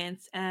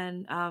Alliance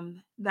and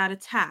that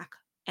attack.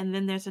 And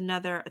then there's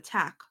another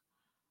attack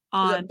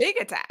There's a on big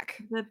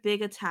attack the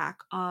big attack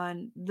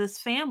on this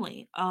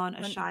family, on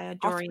when Ashaya,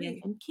 all Dorian,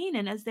 3 and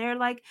Keenan, as they're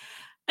like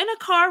in a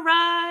car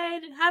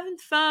ride, having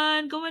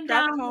fun, going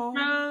down driving the home.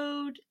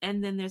 road.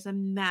 And then there's a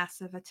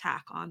massive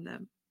attack on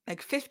them.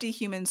 Like 50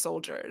 human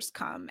soldiers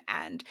come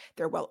and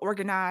they're well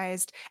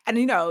organized. And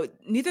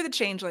neither the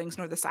changelings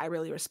nor the Psy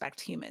really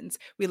respect humans.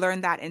 We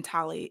learned that in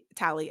Tally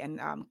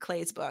and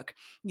Clay's book.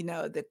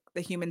 The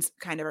humans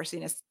kind of are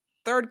seen as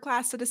third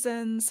class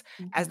citizens,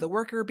 as Mhm. the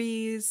worker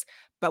bees.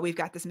 But we've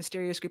got this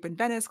mysterious group in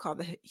Venice called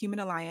the Human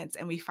Alliance,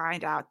 and we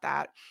find out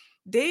that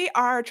they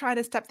are trying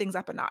to step things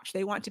up a notch.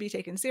 They want to be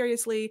taken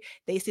seriously.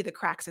 They see the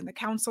cracks in the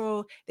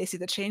council. They see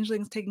the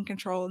changelings taking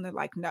control, and they're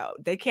like, no,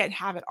 they can't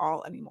have it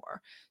all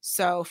anymore.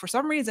 So for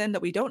some reason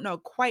that we don't know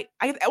quite,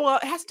 well,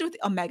 it has to do with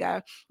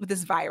Omega, with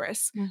this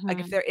virus. Like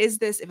if Mhm. there is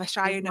this, if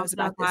There's Ashaya knows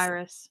also a about this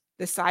virus.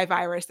 Psi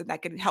virus, then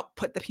that can help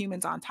put the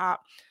humans on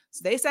top.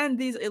 So they send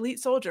these elite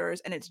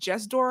soldiers, and it's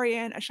just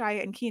Dorian,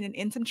 Ashaya, and Keenan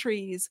in some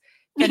trees,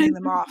 fending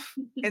them off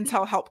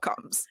until help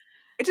comes.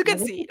 It's a Yeah, good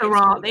they scene. picked the It's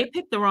wrong really they good.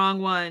 picked the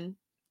wrong one.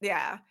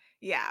 Yeah,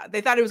 yeah.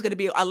 They thought it was going to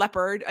be a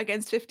leopard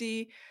against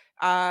 50.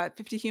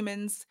 50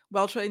 humans,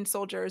 well-trained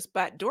soldiers,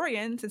 but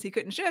Dorian, since he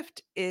couldn't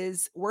shift,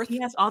 is He worth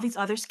has all these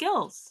other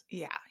skills.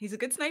 yeah, he's a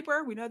good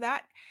sniper, we know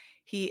that.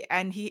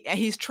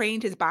 He's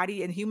trained his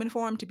body in human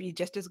form to be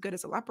just as good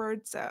as a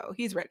leopard, so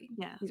he's ready.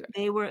 Yeah, He's ready.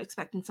 they were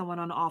expecting someone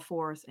on all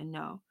fours, and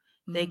no,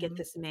 they get Mhm.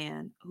 this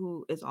man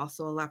who is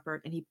also a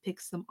leopard, and he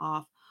picks them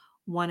off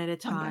one at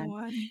a One by time,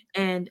 one.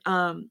 and,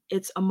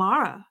 it's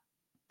Amara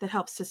that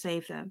helps to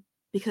save them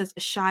because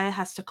Ashaya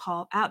has to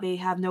call out. They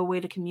have no way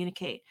to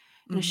communicate,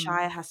 and Mhm.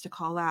 Ashaya has to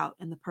call out,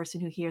 and the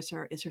person who hears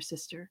her is her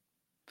sister.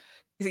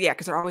 Yeah, because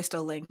 'cause they're always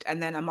still linked,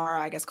 and then Amara,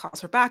 I guess,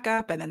 calls her back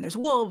up, and then there's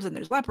wolves, and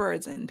there's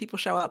leopards, and people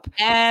show up. Just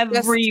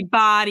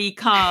Everybody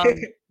comes.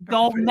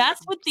 Don't everybody mess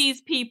with comes.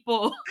 these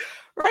people.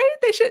 Right?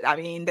 They should I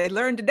mean, they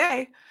learned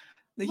today.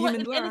 The Well,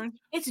 humans and learned.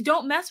 it's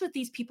don't mess with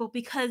these people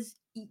because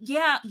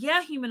yeah,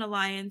 yeah, Human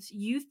Alliance,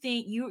 you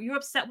think you're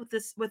upset with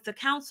this with the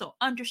council,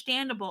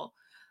 understandable.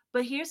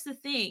 But here's the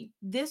thing: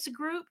 this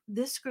group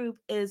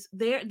is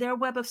their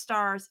web of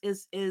stars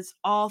is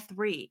all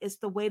three. It's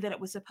the way that it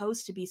was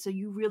supposed to be. So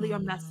you really are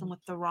messing Mhm.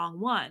 with the wrong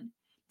one.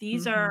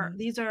 Mhm.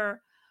 These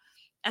are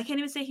I can't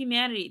even say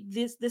humanity.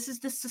 This is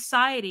the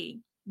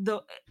society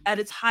the at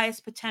its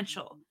highest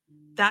potential.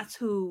 That's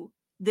who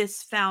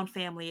this found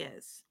family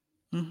is.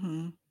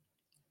 Mhm.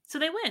 So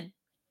they win.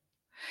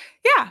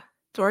 Yeah,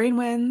 Dorian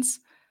wins,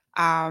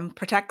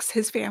 protects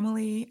his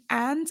family,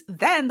 and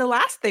then the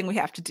last thing we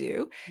have to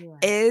do Yeah.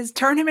 is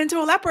turn him into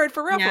a leopard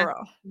for real, Yeah. for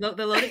real.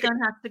 The loaded gun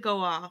has to go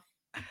off.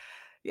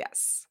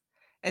 Yes.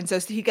 And so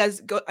he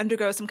does go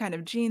undergo some kind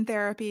of gene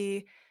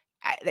therapy,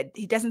 that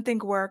he doesn't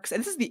think works,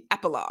 and this is the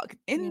episode.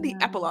 In the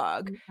Yeah,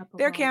 epilogue,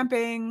 they're epilogue.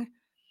 camping,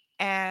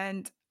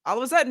 and all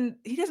of a sudden,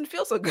 he doesn't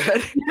feel so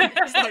good, and he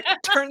just, like,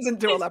 turns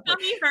into a His leopard.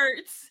 tummy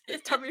hurts.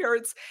 His tummy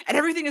hurts, and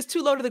everything is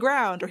too low to the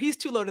ground, or he's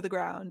too low to the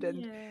ground,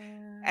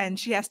 Yeah. and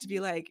she has to be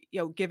like,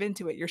 "Yo, give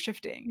into it, you're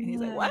shifting." And he's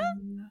like, "What?"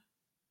 Yeah.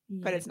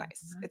 But Yeah. it's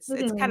nice. It's It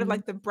it's kind of is.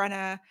 like the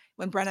Brenna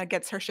when Brenna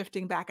gets her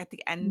shifting back at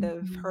the end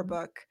of her Mhm.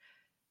 book,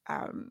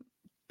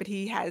 but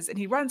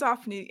he runs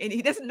off and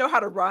he doesn't know how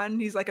to run.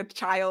 He's like a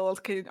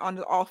child kid on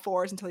all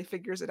fours until he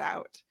figures it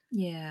out.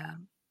 Yeah.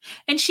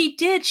 And she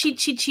did, she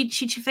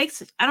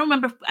fakes it. I don't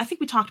remember, I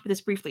think we talked about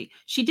this briefly.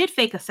 She did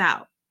fake us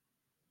out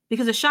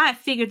because Ashaya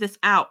figured this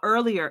out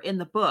earlier in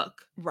the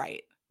book,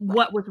 Right, right.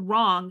 what was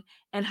wrong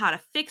and how to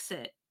fix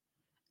it.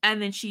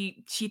 And then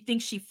she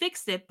thinks she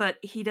fixed it, but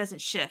he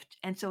doesn't shift,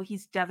 and so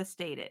he's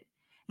devastated,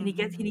 and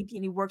Mhm.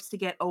 he works to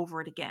get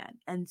over it again,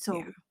 and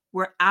Yeah. so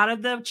we're out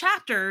of the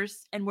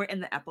chapters and we're in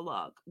the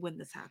epilogue when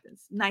this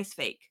happens. Nice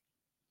fake.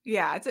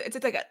 Yeah,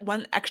 it's like a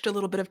one extra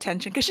little bit of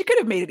tension because she could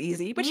have made it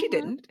easy, but she Mhm.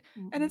 didn't,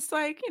 and Mhm. it's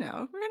like, we're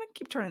gonna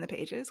keep turning the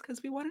pages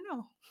because we wanna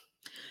know.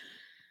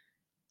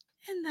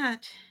 And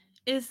that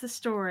is the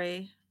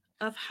story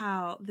of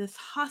how this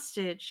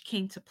hostage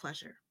came to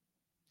pleasure.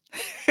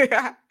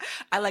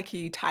 I like how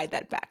you tied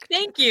that back to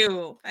Thank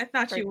you. I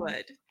thought very you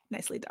would.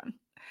 nicely done.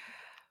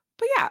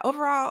 But yeah,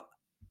 overall,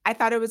 I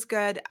thought it was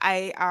good.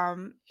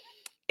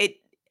 It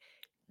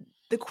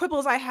the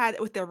quibbles I had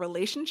with their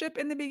relationship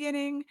in the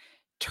beginning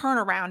turn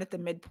around at the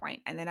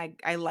midpoint, and then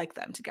I like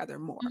them together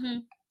more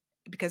Mhm.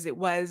 because it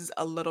was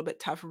a little bit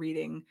tough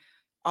reading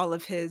all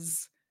of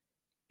his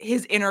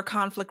inner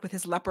conflict with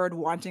his leopard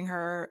wanting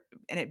her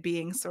and it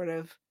being sort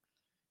of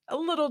a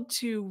little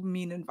too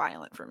mean and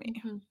violent for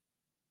me. Mhm.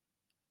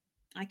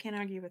 I can't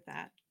argue with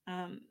that.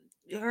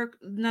 Her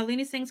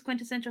Nalini Singh's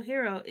quintessential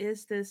hero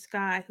is this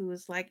guy who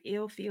is like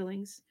ill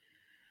feelings.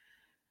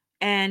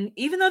 And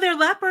even though they're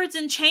leopards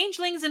and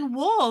changelings and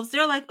wolves,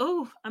 they're like,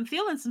 "Oh, I'm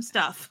feeling some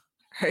stuff."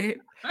 Right?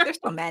 They're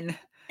still men.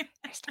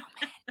 They're still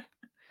men.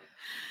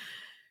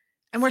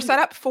 And we're So set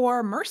up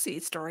for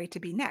Mercy's story to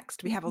be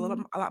next. We have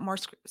mhm, a lot more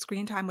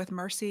screen time with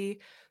Mercy,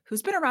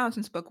 who's been around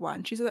since book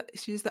 1. She's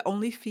the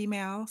only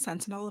female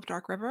sentinel of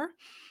Dark River.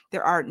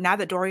 There are now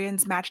that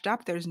Dorian's matched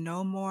up, there's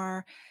no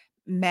more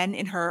men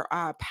in her,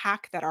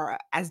 pack that are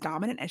as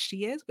dominant as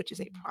she is, which is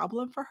a mhm.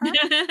 problem for her.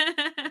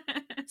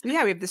 So,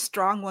 yeah, we have this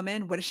strong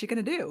woman. What is she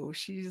gonna do?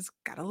 She's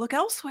gotta look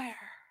elsewhere,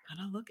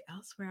 Gonna look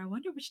elsewhere. I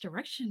wonder which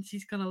directions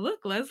he's gonna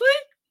look, Leslie.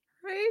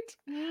 right?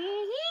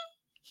 Mhm.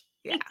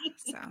 Yeah,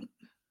 so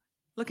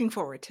looking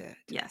forward to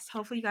Yes, next.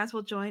 hopefully you guys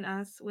will join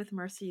us with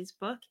Mercy's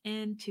book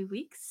in 2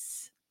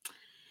 weeks.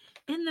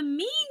 In the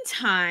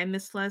meantime,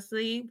 Miss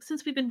Leslie,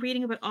 since we've been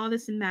reading about all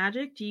this in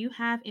magic, do you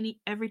have any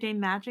everyday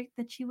magic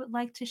that you would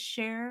like to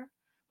share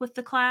with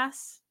the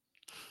class?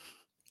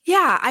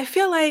 Yeah, I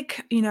feel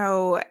like,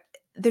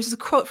 there's a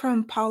quote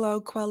from Paulo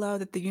Coelho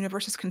that the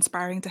universe is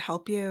conspiring to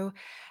help you.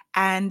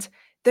 And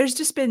there's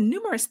just been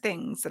numerous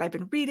things that I've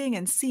been reading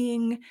and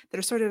seeing that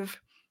are sort of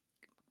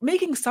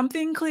making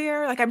something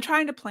clear. Like I'm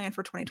trying to plan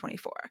for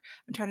 2024.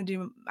 I'm trying to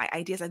do my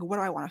ideas like what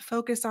do I want to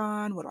focus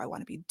on? What do I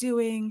want to be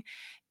doing?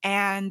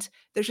 And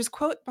there's this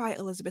quote by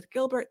Elizabeth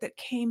Gilbert that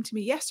came to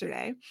me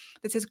yesterday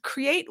that says,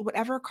 create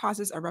whatever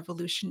causes a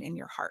revolution in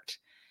your heart.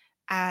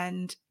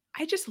 And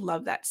I just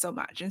love that so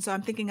much. And so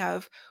I'm thinking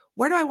of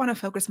where do I want to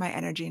focus my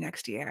energy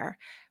next year?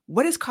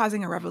 What is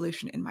causing a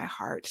revolution in my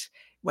heart,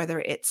 whether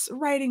it's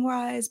writing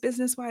wise,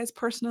 business wise,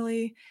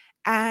 personally?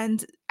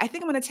 And I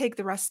think I'm gonna take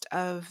the rest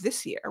of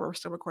this year, we're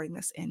still recording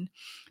this in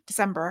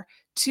December,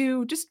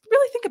 to just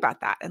really think about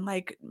that and,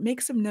 like,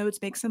 make some notes,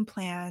 make some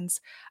plans,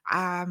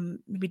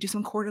 maybe do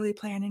some quarterly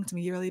planning, some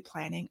yearly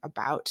planning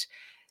about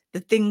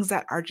the things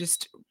that are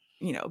just,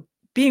 you know,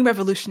 being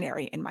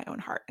revolutionary in my own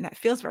heart. And that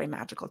feels very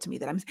magical to me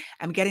that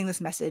I'm getting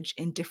this message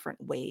in different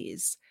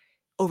ways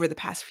over the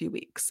past few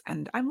weeks,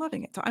 and I'm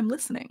loving it. So I'm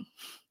listening.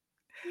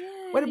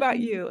 What Yay. about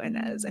you,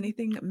 Inez?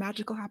 Anything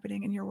magical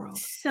happening in your world?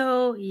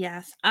 So,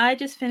 yes, I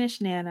just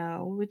finished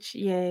Nano, which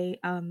yay,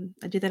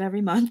 I do that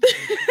every month.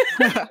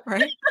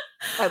 Right?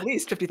 At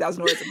least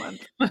 50,000 words a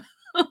month.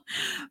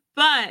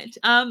 But,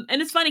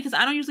 and it's funny because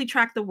I don't usually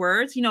track the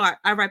words,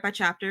 I write by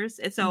chapters,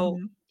 and so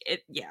Mhm.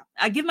 yeah,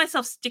 I give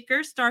myself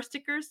stickers, star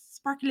stickers,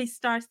 sparkly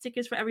star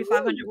stickers for every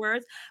 500 Woo!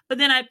 words, but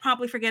then I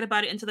promptly forget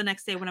about it until the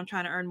next day when I'm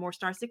trying to earn more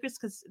star stickers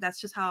because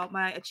that's just how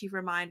my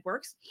achiever mind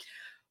works.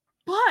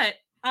 But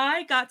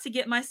I got to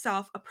get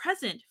myself a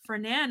present for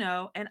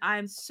Nano, and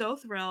I'm so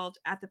thrilled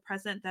at the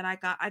present that I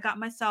got. I got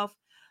myself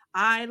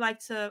I like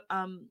to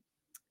I'm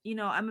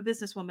a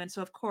businesswoman,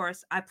 so of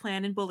course I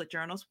plan in bullet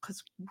journals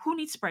because who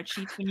needs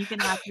spreadsheets when you can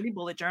have pretty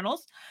bullet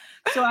journals?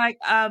 So I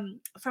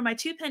for my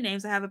two pen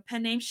names, I have a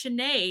pen name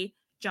Shanae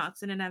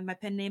Johnson and I have my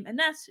pen name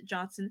Ines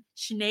Johnson.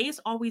 Shanae is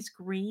always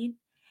green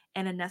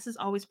and Ines is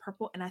always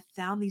purple. And I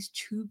found these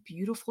two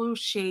beautiful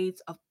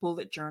shades of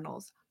bullet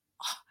journals.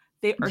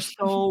 They are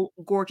so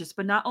gorgeous.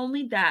 But not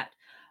only that,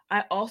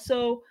 I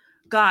also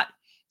got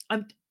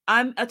I'm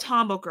I'm a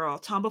Tombow girl.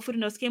 Tombow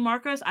Fudenosuke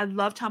markers. I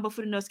love Tombow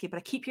Fudenosuke, but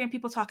I keep hearing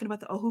people talking about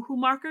the Ohuhu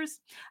markers.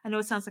 I know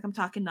it sounds like I'm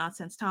talking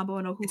nonsense. Tombow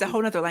and It's a Ohuhu.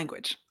 whole 'nother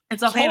language.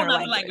 It's a whole Planner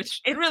nother language.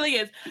 language. It really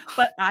is.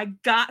 But I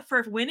got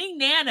for winning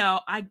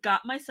Nano, I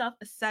got myself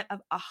a set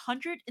of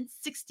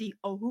 160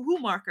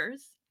 Ohuhu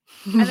markers.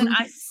 And then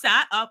I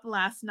sat up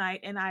last night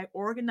and I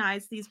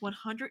organized these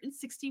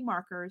 160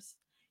 markers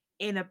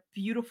in a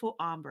beautiful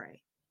ombre.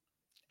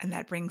 And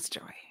that brings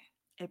joy.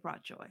 It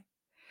brought joy.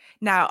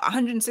 Now,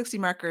 160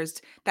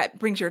 markers, that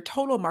brings your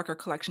total marker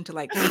collection to,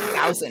 like,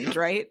 2,000,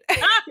 right? We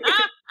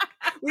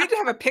need to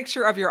have a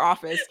picture of your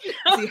office to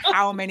see No,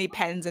 how many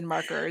pens and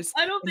markers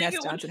I don't think Ines it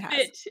would Johnson has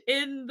fit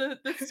in the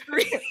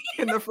screen.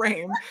 in the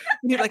frame.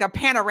 We need, like, a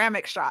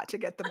panoramic shot to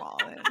get them all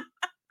in.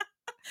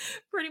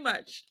 Pretty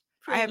much.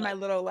 I Pretty have much. my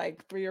little,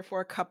 like, 3 or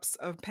 4 cups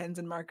of pens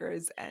and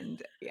markers,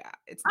 and yeah, I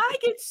it's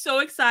get so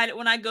excited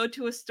when I go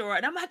to a store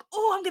and I'm like,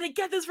 "Oh, I'm gonna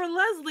get this for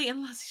Leslie."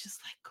 And Leslie's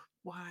just like,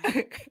 "Why?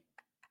 I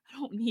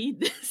don't need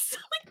this."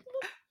 I'm like,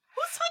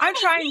 Who's talking I'm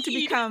about trying to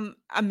need?" become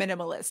a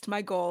minimalist.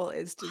 My goal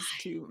is just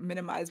to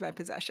minimize my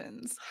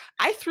possessions.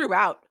 I threw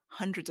out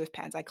hundreds of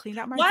pens. I cleaned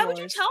out my Why would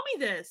you drawers. tell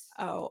me this?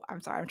 Oh, I'm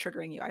sorry, I'm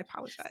triggering you. I Just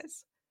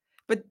apologize.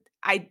 But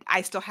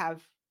I still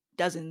have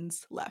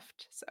dozens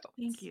left, so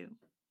thank you.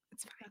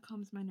 it's That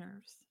calms my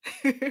nerves.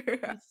 fine.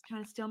 That's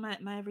trying to steal my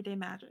everyday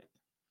magic.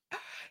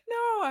 No,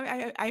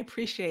 I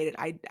appreciate it.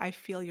 I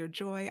feel your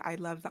joy. I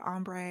love the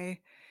ombre,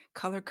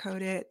 color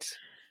code it.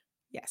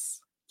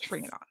 Yes,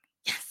 bring it Yes. on.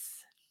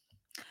 Yes.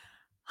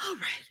 All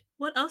right.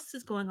 What else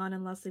is going on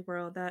in Leslie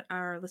World that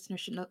our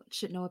listeners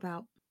should know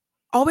about?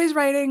 Always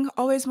writing,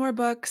 always more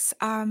books.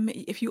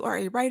 If you are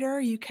a writer,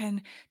 you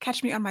can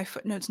catch me on my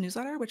Footnotes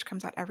newsletter, which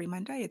comes out every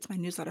Monday. It's my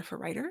newsletter for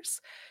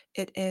writers.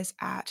 It is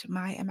at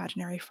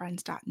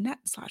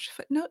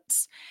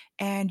myimaginaryfriends.net/footnotes.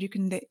 And you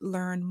can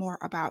learn more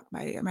about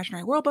my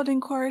imaginary world building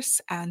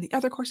course and the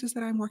other courses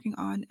that I'm working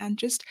on and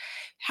just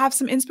have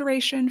some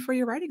inspiration for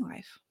your writing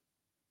life.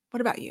 What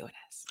about you,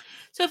 Ines?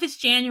 So if it's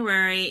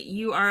January,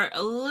 you are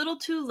a little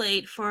too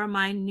late for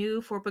my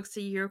new 4 books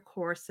a year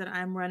course that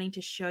I'm running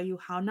to show you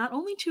how not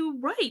only to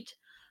write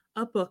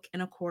a book in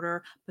a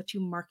quarter, but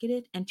to market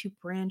it and to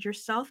brand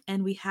yourself.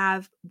 And we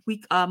have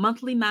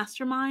monthly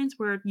masterminds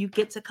where you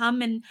get to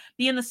come and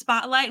be in the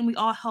spotlight and we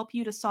all help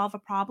you to solve a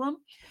problem.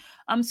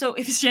 So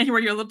if it's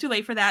January, you're a little too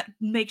late for that.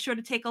 Make sure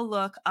to take a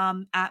look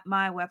at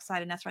my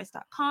website,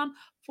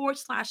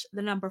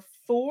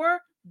 inesrice.com/4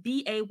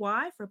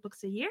 BAY for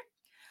books a year.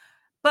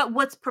 But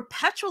what's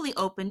perpetually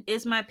open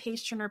is my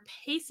Pace Turner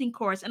Pacing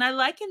course. And I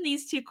liken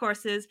these two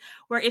courses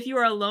where if you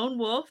are a lone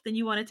wolf, then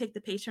you want to take the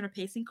Pace Turner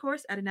Pacing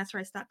course at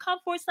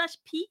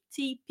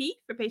inesrice.com/PTP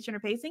for Pace Turner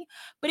Pacing.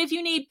 But if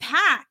you need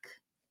pack,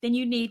 then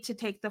you need to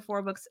take the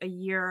 4 books a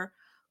year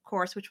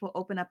course, which will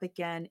open up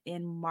again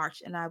in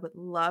March. And I would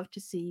love to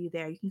see you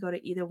there. You can go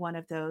to either one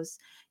of those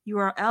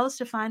URLs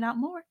to find out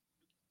more.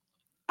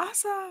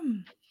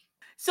 Awesome.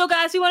 So,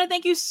 guys, we want to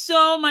thank you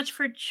so much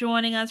for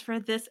joining us for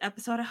this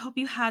episode. I hope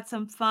you had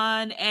some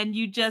fun and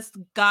you just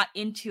got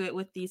into it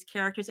with these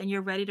characters and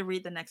you're ready to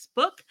read the next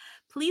book.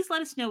 Please let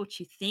us know what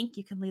you think.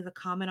 You can leave a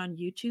comment on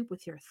YouTube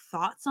with your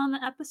thoughts on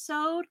the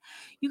episode.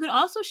 You could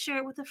also share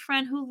it with a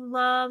friend who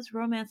loves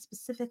romance,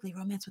 specifically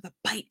romance with a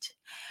bite.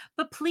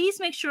 But please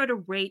make sure to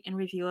rate and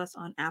review us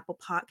on Apple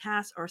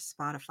Podcasts or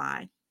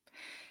Spotify.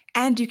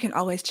 And you can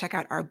always check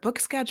out our book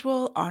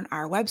schedule on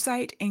our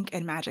website,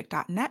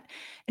 inkandmagic.net. And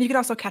you can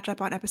also catch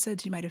up on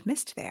episodes you might have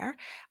missed there.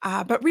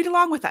 But read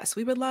along with us.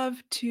 We would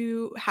love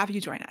to have you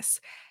join us.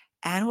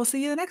 And we'll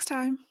see you the next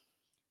time.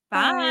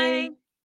 Bye. Bye.